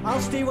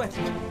 I'll stay with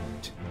you.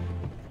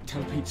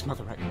 Tell Pete's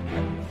mother I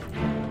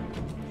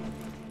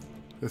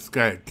This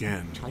guy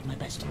again. tried my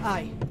best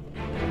Aye.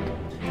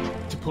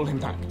 to pull him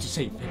back, to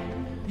save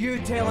him. You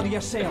tell her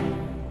yourself.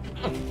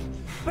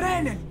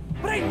 Brennan!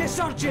 Bring the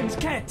surgeon's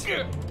kit!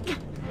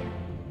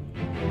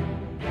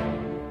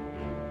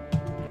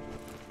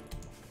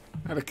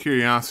 Out of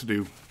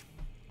curiosity,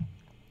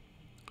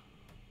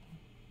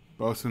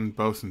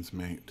 bosun's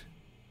mate.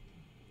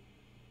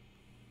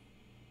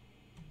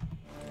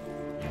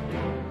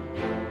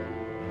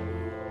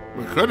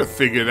 We could have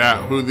figured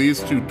out who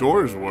these two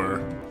doors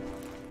were.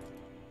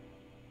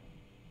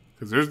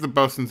 Because there's the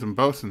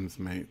bosun's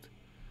mate.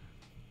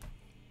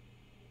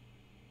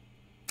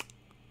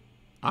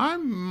 I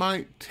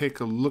might take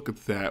a look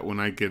at that when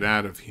I get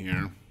out of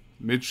here.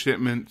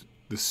 Midshipman,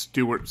 the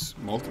stewards,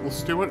 multiple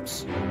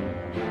stewards.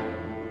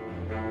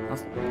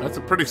 That's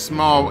a pretty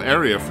small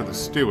area for the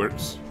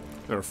stewards.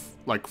 There are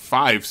like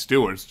 5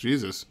 stewards,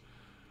 Jesus.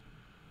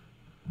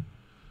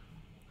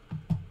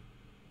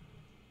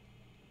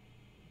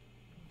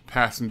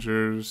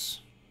 Passengers,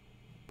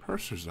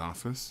 purser's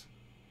office.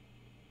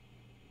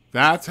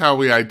 That's how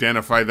we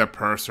identify the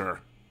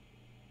purser.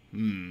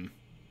 So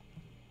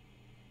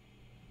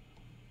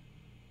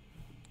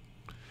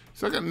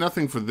I got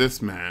nothing for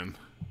this man,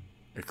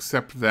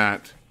 except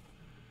that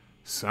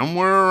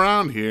somewhere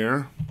around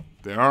here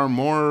there are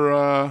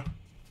more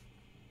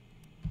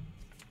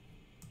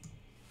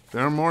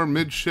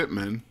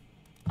midshipmen.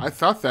 I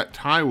thought that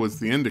tie was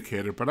the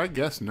indicator, but I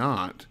guess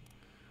not.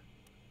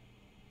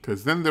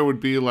 Because then there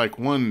would be like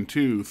 1,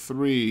 2,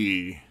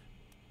 3,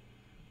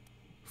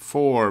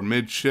 4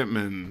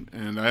 midshipmen,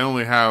 and I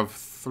only have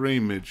 3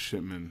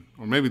 midshipmen.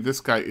 Or maybe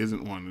this guy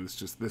isn't one, it's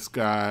just this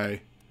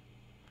guy,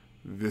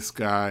 and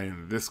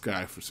this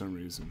guy for some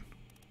reason.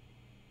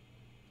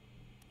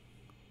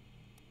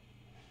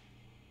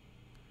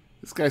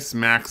 This guy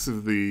smacks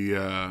of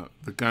the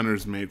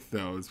gunner's mate,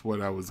 though, is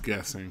what I was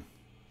guessing.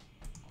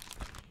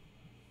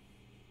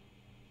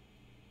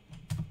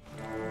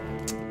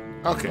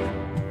 Okay,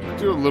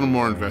 do a little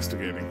more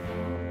investigating.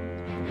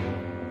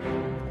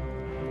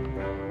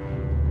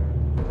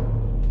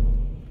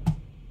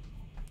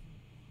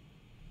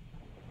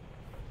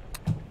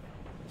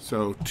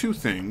 So, 2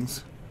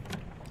 things.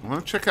 I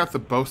want to check out the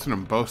bosun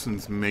and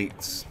bosun's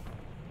mates.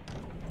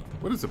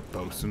 What is a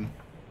bosun?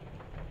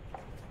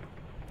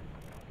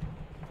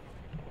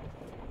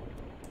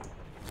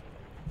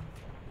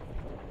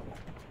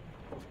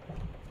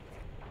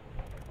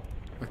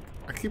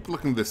 I keep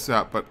looking this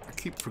up, but I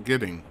keep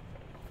forgetting.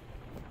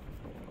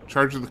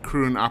 Charge of the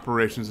crew and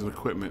operations and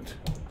equipment.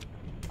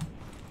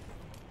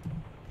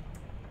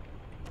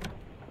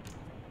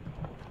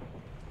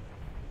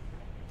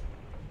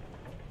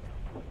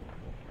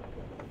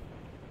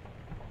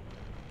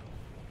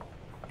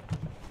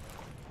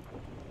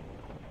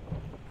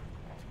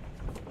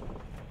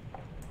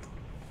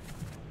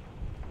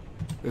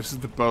 This is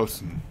the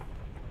bosun.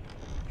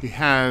 He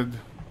had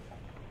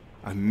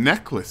a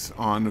necklace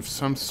on of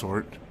some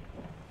sort.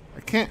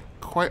 I can't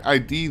quite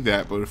ID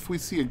that, but if we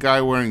see a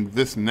guy wearing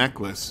this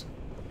necklace,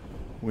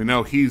 we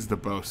know he's the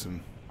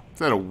bosun. Is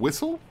that a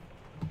whistle?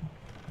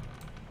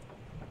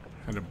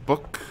 And a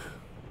book.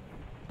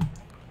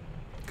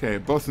 Okay,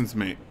 bosun's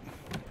mate.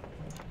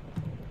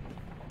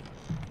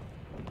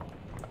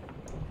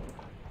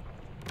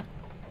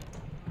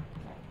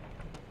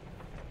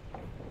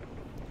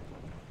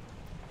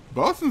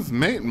 Bosun's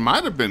mate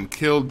might have been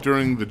killed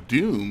during the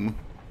doom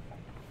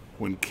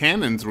when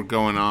cannons were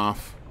going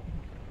off.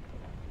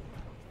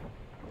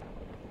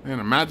 Man,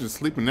 imagine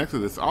sleeping next to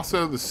this.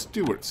 Also, the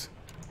stewards,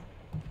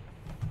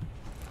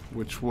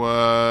 which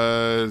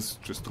was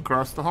just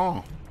across the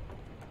hall.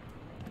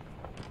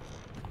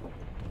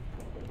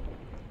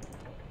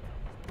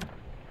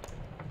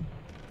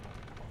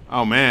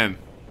 Oh, man.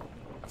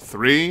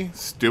 3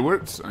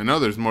 stewards? I know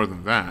there's more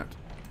than that.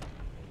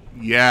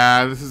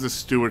 Yeah, this is a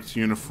steward's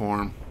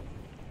uniform.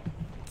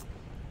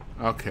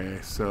 Okay,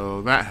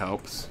 so that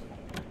helps.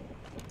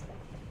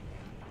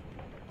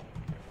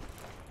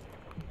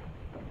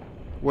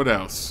 What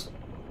else?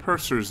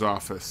 Purser's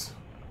office.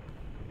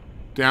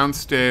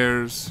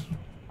 Downstairs,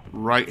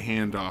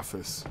 right-hand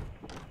office.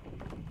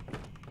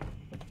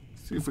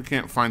 See if we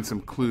can't find some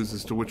clues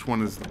as to which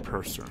one is the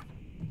purser.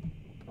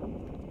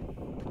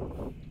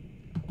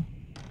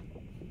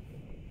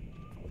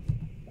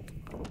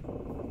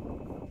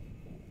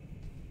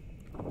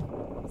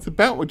 It's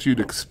about what you'd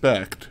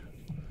expect.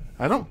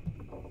 I don't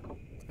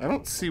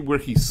see where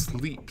he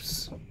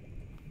sleeps.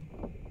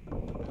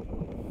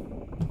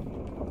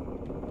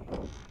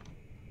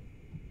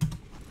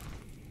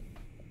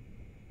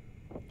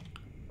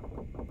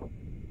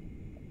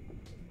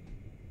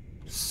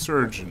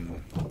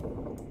 Surgeon.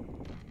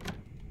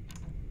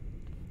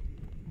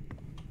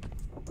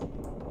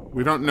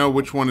 We don't know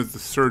which one is the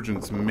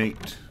surgeon's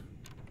mate.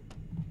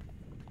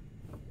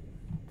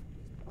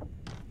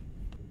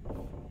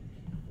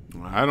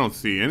 I don't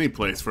see any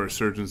place for a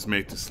surgeon's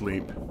mate to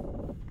sleep.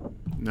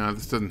 No,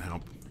 this doesn't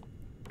help.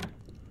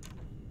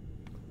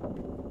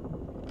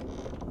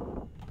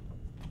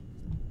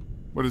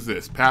 What is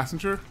this?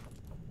 Passenger?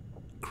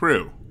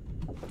 Crew.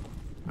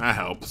 That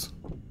helps.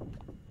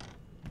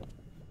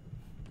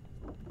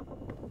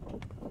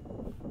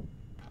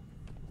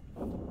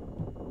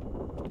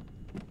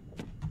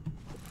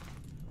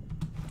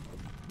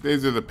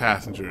 These are the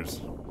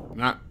passengers.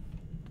 Not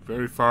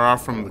very far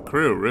off from the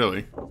crew,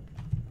 really.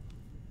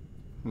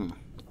 None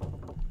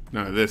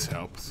of this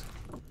helps.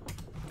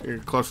 Take a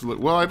closer look.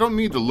 Well, I don't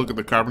need to look at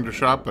the carpenter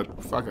shop,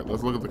 but fuck it.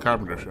 Let's look at the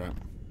carpenter shop.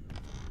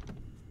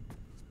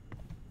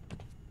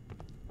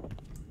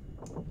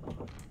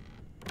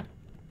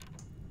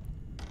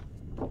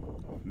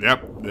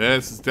 Yep,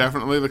 this is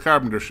definitely the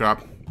carpenter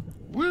shop.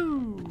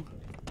 Woo!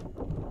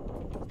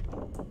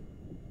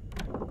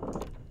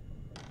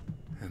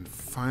 And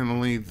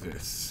finally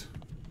this.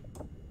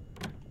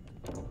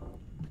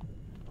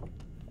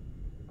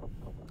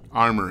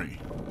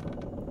 Armory.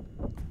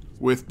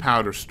 With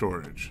powder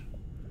storage.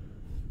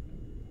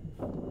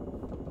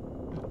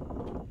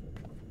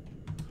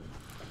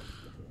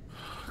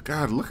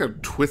 God, look how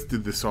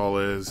twisted this all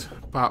is.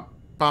 Bop,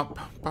 bop,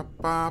 bop,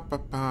 bop,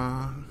 bop,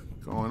 bop.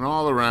 Going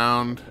all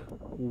around.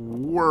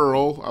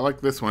 Whirl. I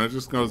like this one. It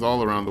just goes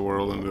all around the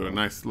world into a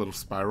nice little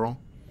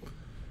spiral.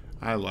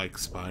 I like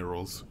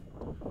spirals.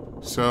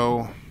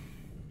 So,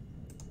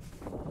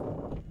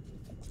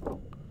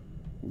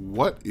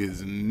 what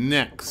is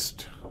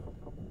next?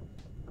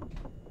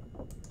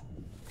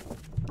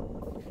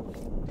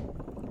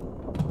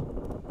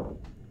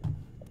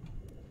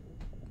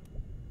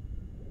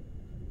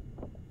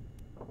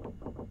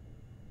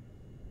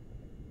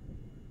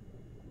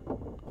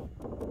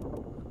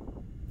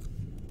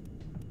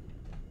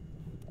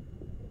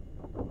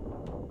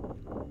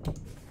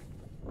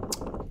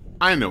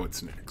 I know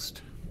what's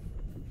next.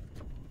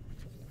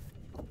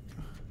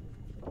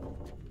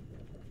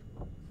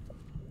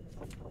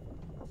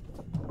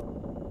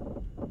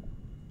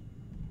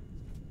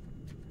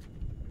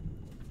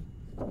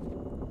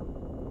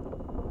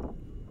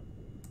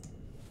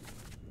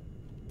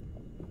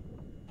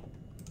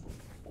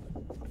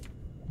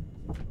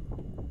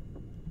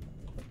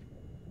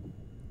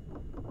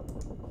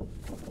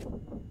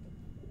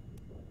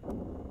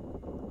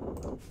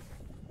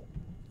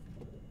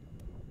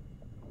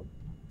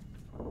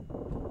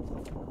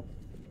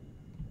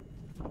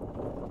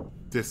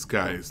 This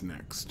guy is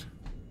next.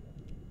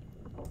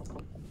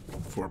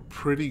 For a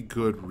pretty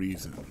good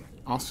reason.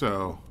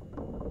 Also,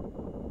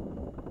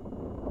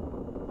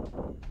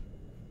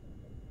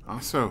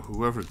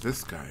 whoever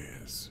this guy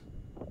is.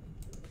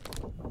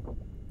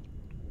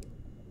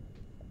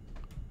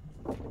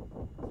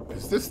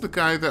 Is this the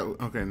guy that...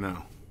 Okay,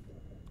 no.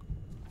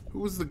 Who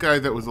was the guy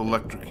that was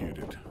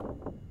electrocuted?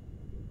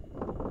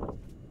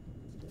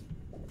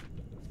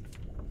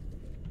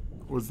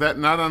 Was that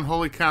not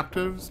Unholy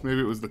Captives? Maybe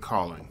it was the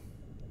Calling.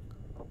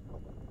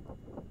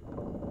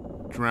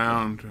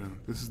 Drowned.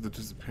 This is the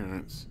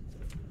disappearance.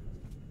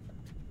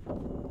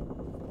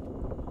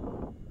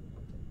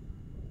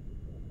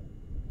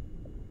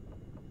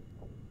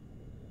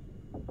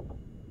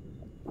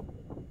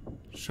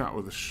 Shot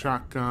with a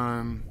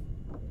shotgun.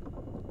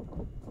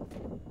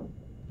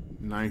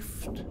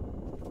 Knifed.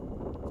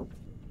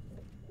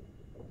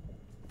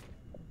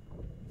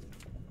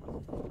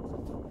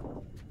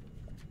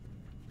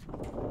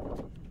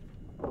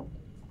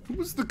 Who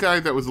was the guy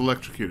that was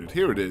electrocuted?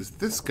 Here it is.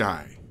 This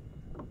guy.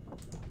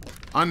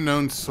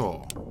 Unknown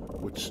Soul.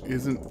 Which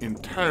isn't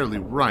entirely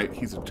right.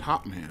 He's a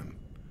top man.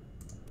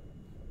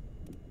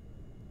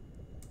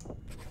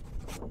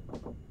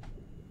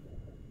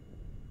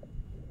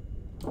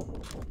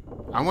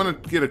 I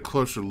want to get a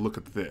closer look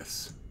at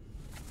this.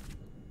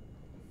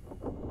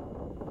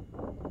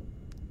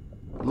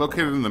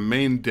 Located in the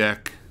main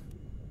deck.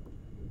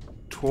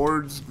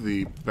 Towards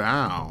the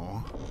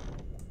bow.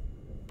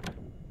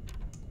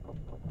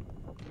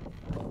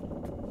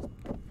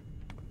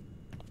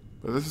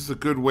 But this is a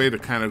good way to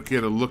kind of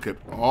get a look at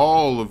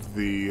all of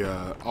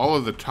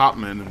the top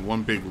men in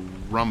one big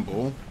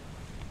rumble.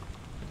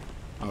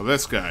 Oh,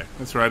 this guy.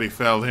 That's right, he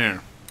fell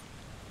here.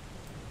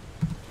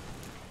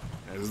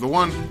 There's the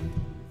one.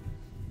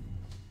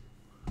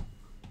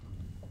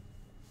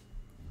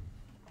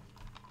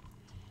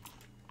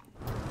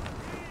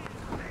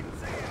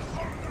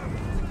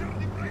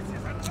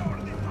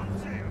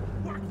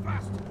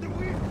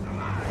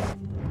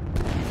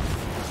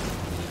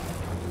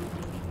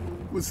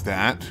 What was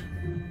that?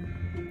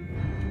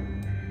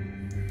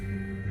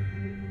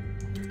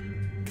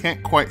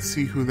 Can't quite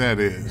see who that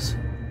is.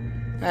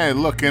 Hey,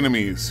 look,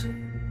 enemies.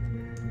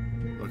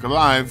 Look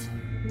alive.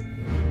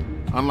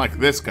 Unlike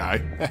this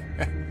guy.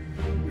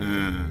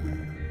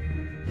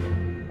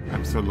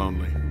 I'm so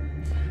lonely.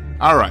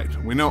 Alright,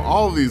 we know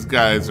all of these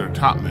guys are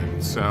top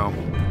men, so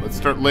let's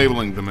start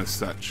labeling them as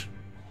such.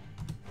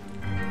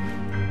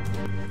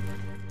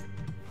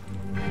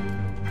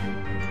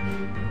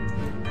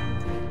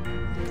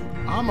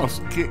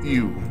 Almost get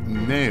you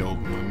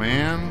nailed, my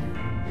man.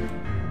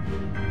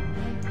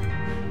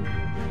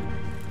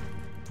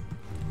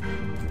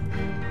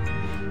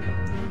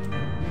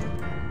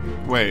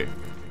 Wait,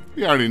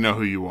 we already know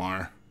who you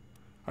are.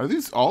 Are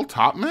these all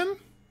top men?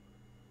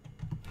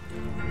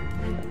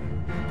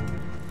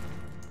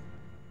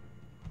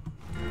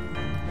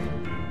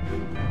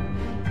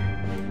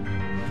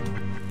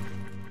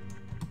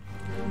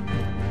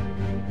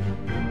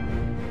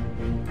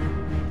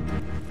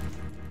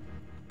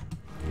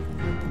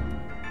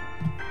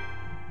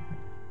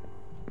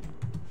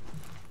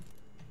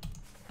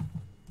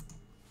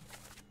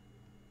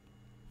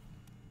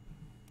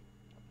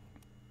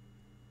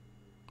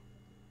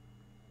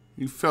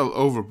 You fell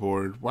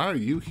overboard. Why are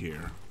you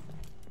here?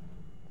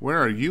 Where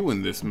are you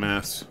in this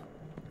mess?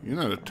 You're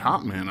not a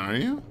top man, are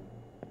you?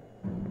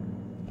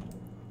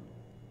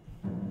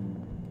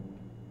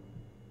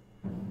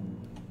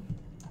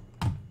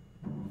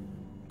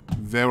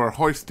 They were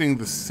hoisting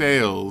the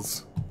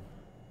sails.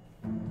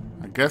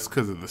 I guess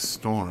because of the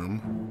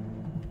storm.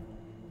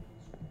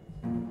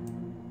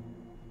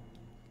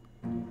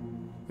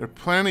 There are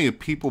plenty of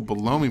people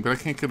below me, but I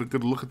can't get a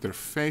good look at their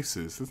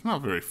faces. It's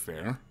not very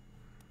fair.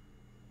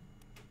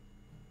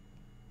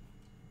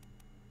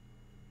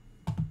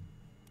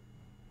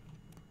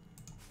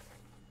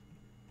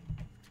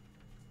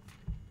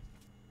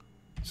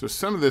 So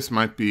some of this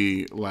might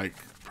be like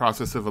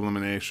process of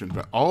elimination,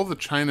 but all the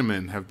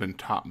Chinamen have been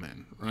top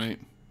men, right?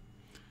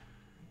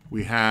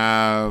 We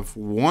have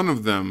one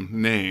of them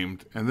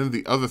named, and then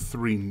the other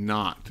three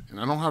not. And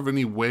I don't have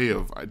any way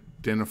of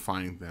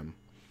identifying them.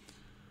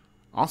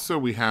 Also,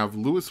 we have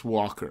Lewis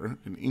Walker,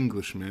 an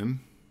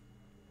Englishman.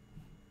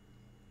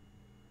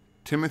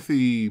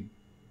 Timothy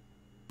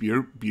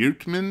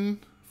Biertman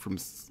from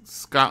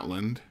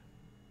Scotland.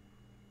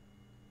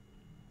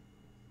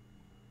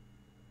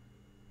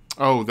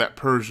 Oh, that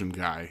Persian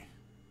guy.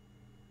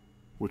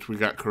 Which we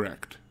got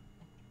correct.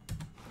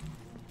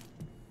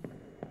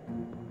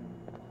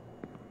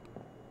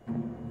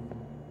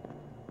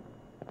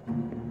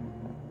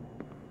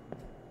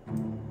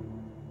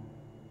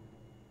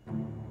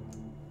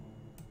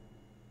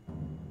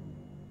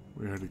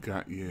 We already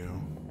got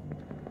you.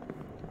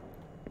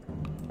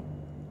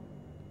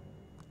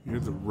 You're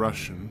the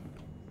Russian.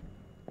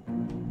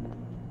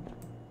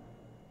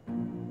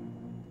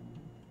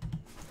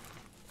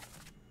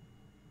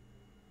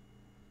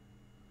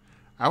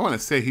 I want to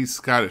say he's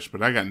Scottish,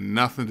 but I got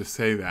nothing to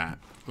say that.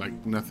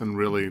 Like, nothing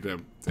really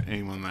to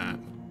aim on that.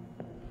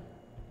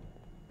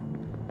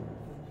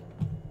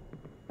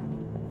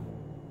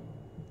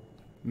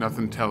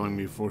 Nothing telling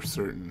me for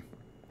certain.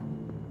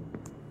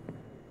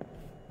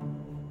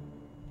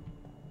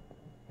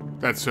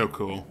 That's so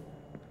cool.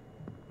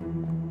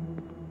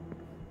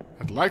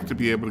 I'd like to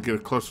be able to get a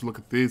closer look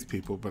at these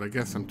people, but I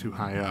guess I'm too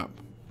high up.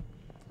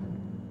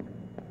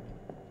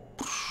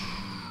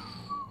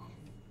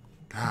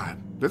 God,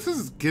 this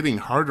is getting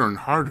harder and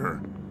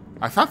harder.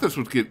 I thought this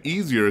would get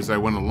easier as I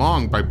went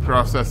along by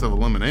process of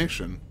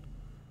elimination.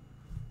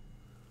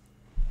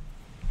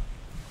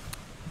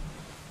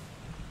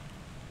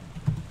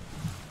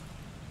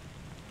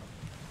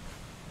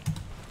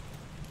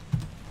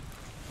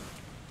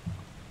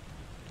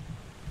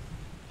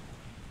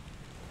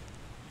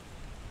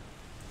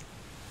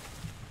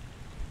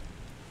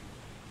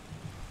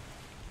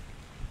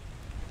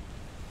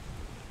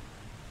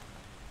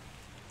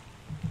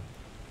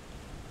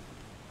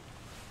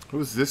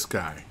 Who's this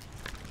guy?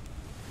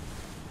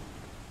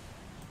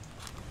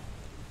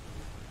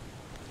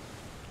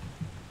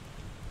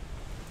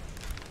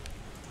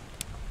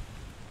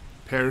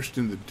 Perished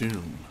in the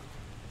doom.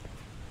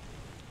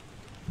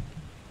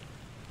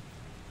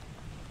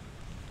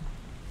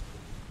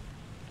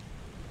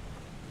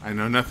 I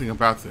know nothing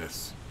about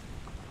this.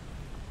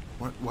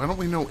 Why don't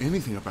we know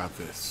anything about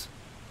this?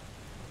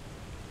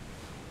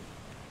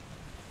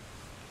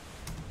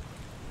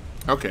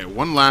 Okay,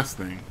 one last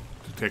thing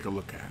to take a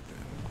look at then.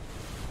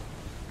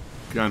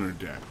 Gunner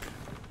deck.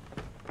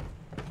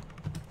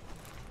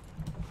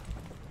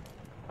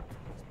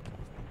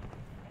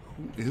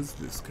 Who is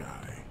this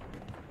guy?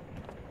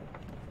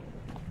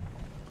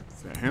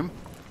 Is that him?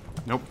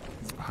 Nope,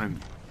 he's behind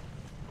me.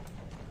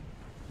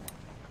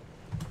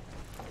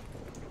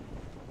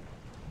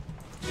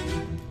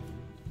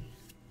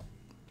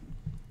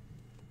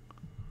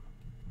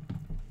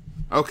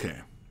 Okay.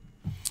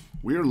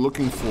 We are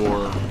looking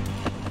for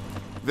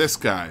this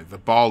guy, the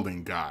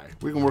balding guy.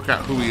 We can work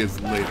out who he is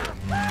later.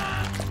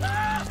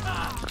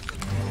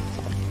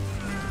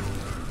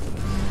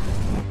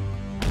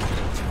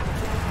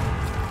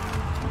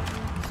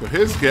 So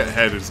his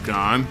head is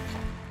gone.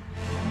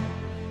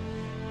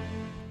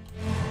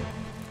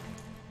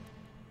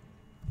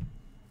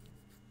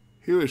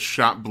 He was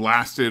shot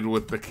blasted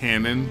with the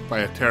cannon by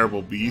a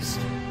terrible beast.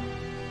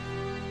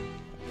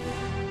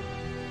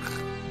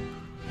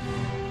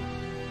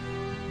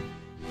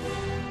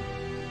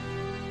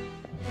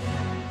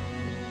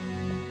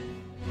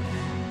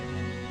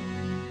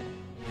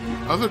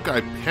 The other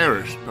guy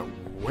perished, but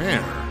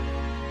where?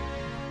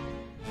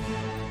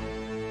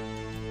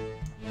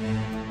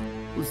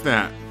 Who's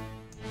that?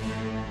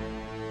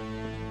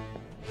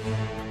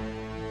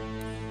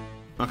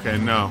 Okay,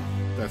 no,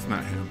 that's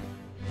not him.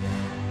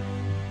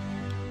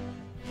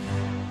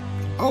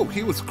 Oh,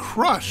 he was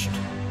crushed.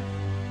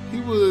 He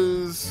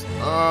was,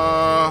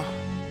 I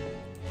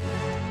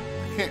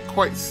can't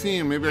quite see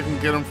him. Maybe I can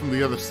get him from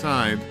the other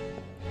side.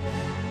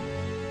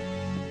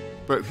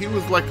 But he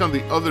was like on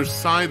the other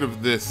side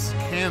of this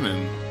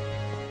cannon.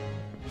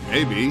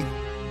 Maybe.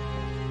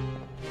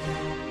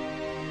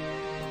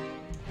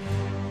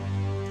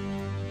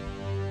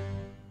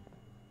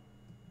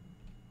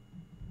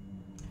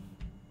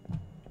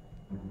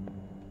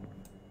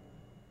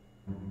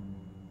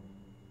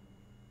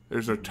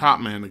 There's our top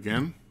man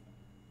again.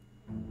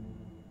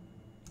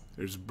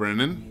 There's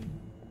Brennan.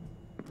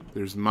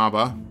 There's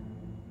Maba.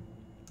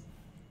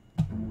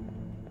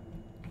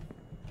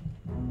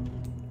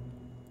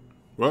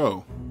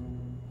 Whoa.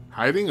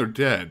 Hiding or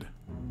dead?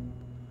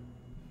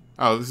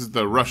 Oh, this is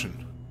the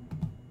Russian.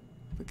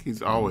 I think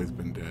he's always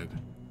been dead.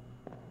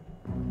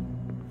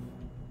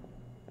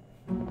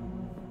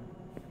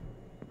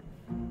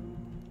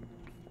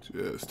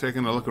 Just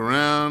taking a look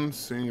around,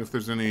 seeing if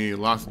there's any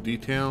lost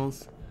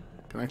details.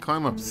 Can I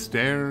climb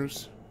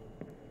upstairs?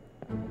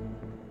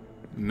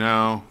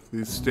 No,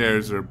 these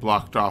stairs are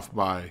blocked off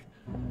by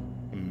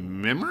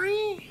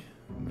memory?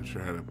 I'm not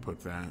sure how to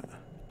put that.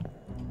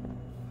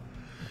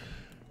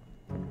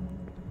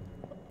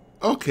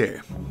 Okay.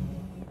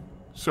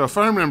 So if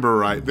I remember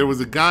right, there was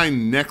a guy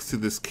next to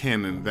this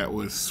cannon that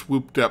was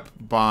swooped up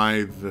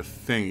by the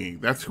thingy.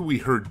 That's who we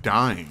heard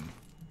dying.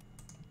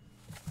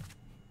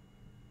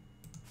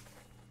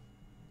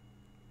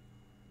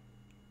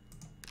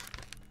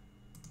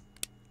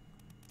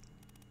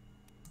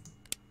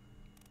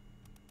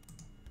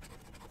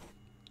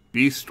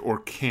 Beast or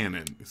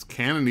cannon? Is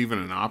cannon even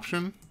an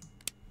option?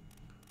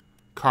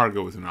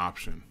 Cargo is an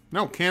option.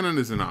 No, cannon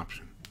is an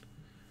option.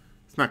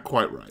 It's not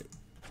quite right.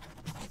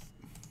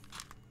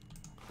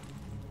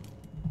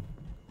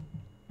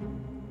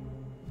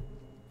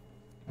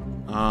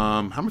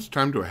 How much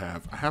time do I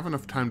have? I have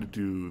enough time to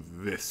do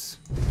this.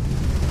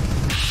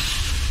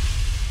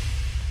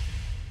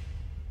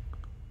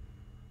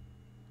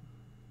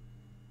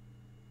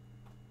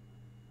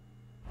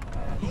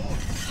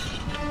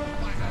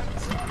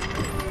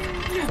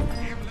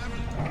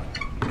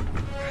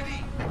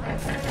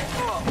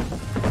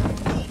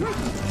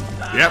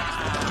 Yep.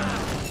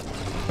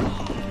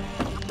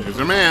 There's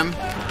our man.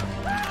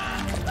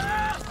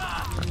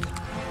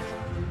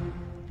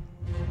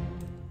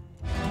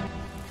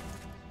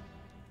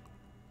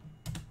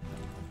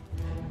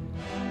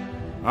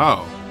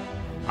 Oh,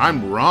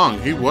 I'm wrong.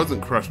 He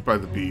wasn't crushed by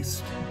the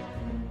beast.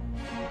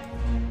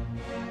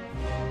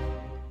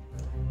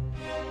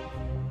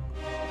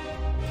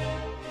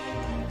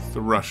 It's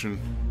the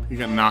Russian. He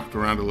got knocked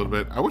around a little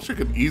bit. I wish I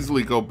could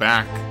easily go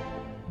back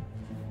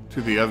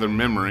to the other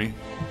memory.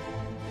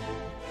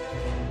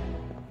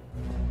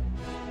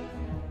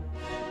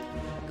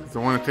 Because I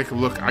want to take a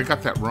look. I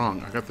got that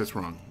wrong. I got this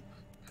wrong.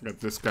 I got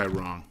this guy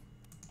wrong.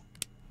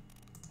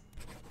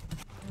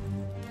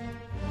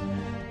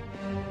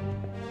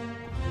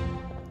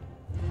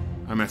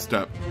 I messed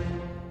up.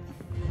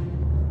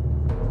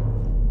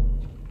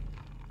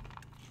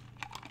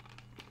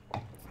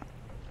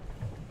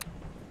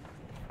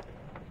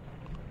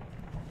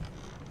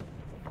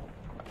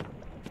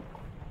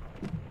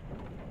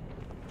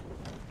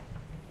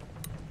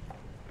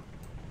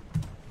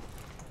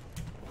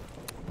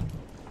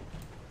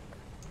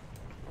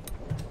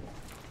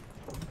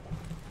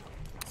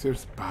 Is there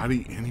his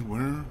body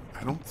anywhere?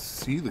 I don't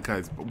see the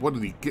guy's... What,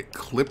 did he get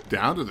clipped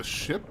out of the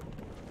ship?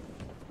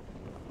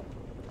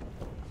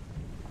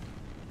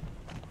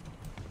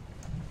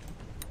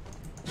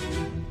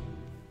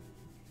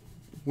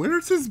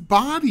 Where's his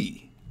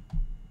body?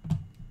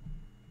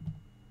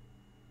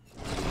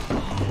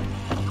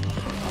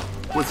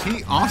 Was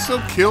he also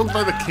killed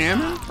by the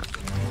cannon?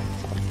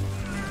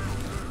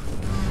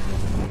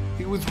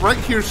 He was right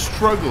here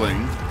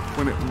struggling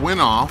when it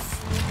went off.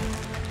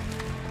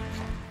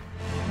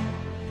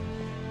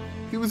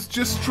 He was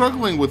just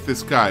struggling with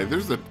this guy.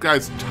 There's the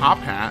guy's top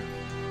hat.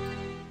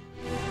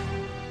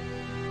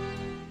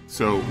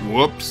 So,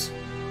 whoops.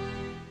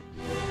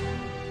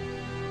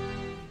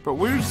 But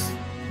where's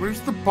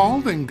the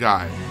balding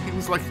guy? He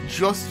was like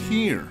just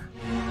here.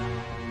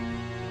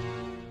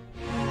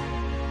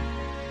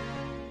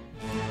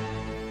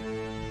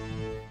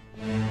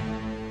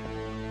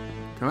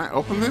 Can I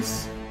open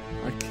this?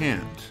 I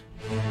can't.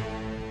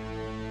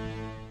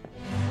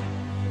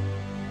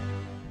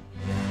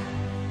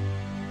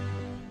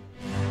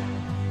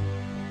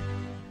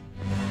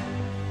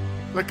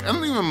 Like, I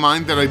don't even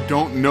mind that I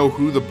don't know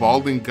who the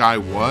balding guy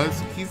was.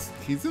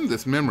 He's in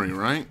this memory,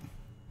 right?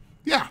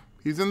 Yeah,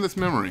 he's in this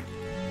memory.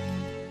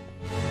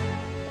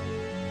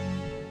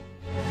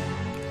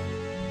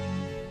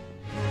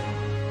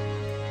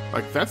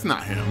 Like, that's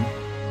not him.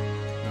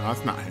 No,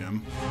 that's not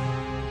him.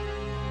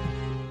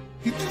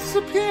 He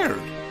disappeared.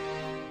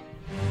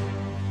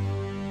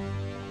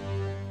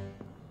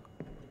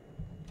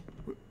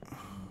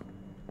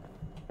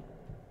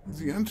 Is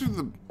he under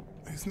the...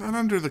 He's not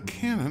under the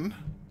cannon.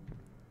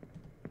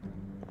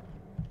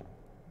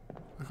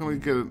 How can we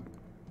get an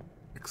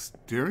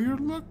exterior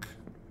look?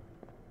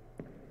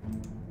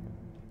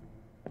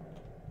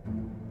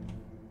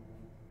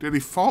 Did he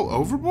fall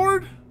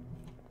overboard?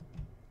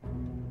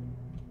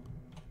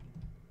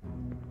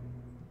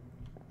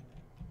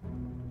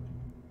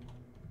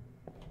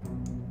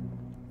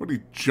 What, did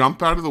he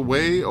jump out of the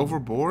way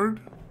overboard?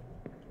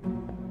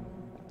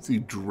 Is he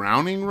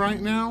drowning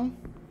right now?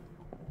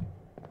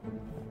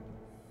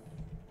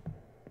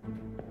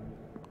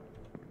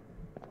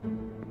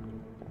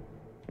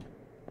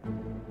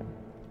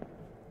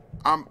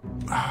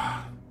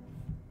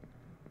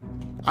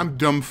 I'm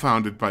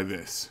dumbfounded by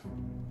this.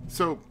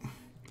 So,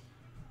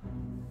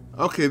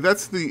 Okay,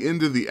 that's the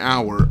end of the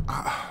hour.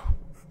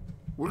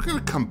 We're going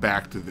to come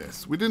back to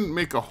this. We didn't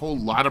make a whole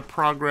lot of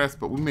progress,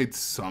 but we made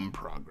some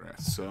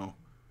progress, so...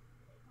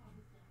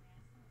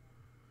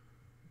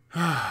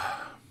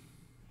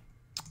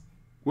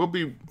 We'll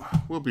be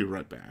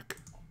right back.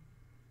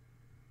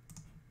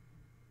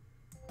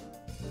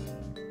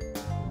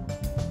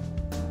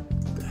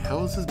 What the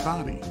hell is his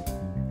body?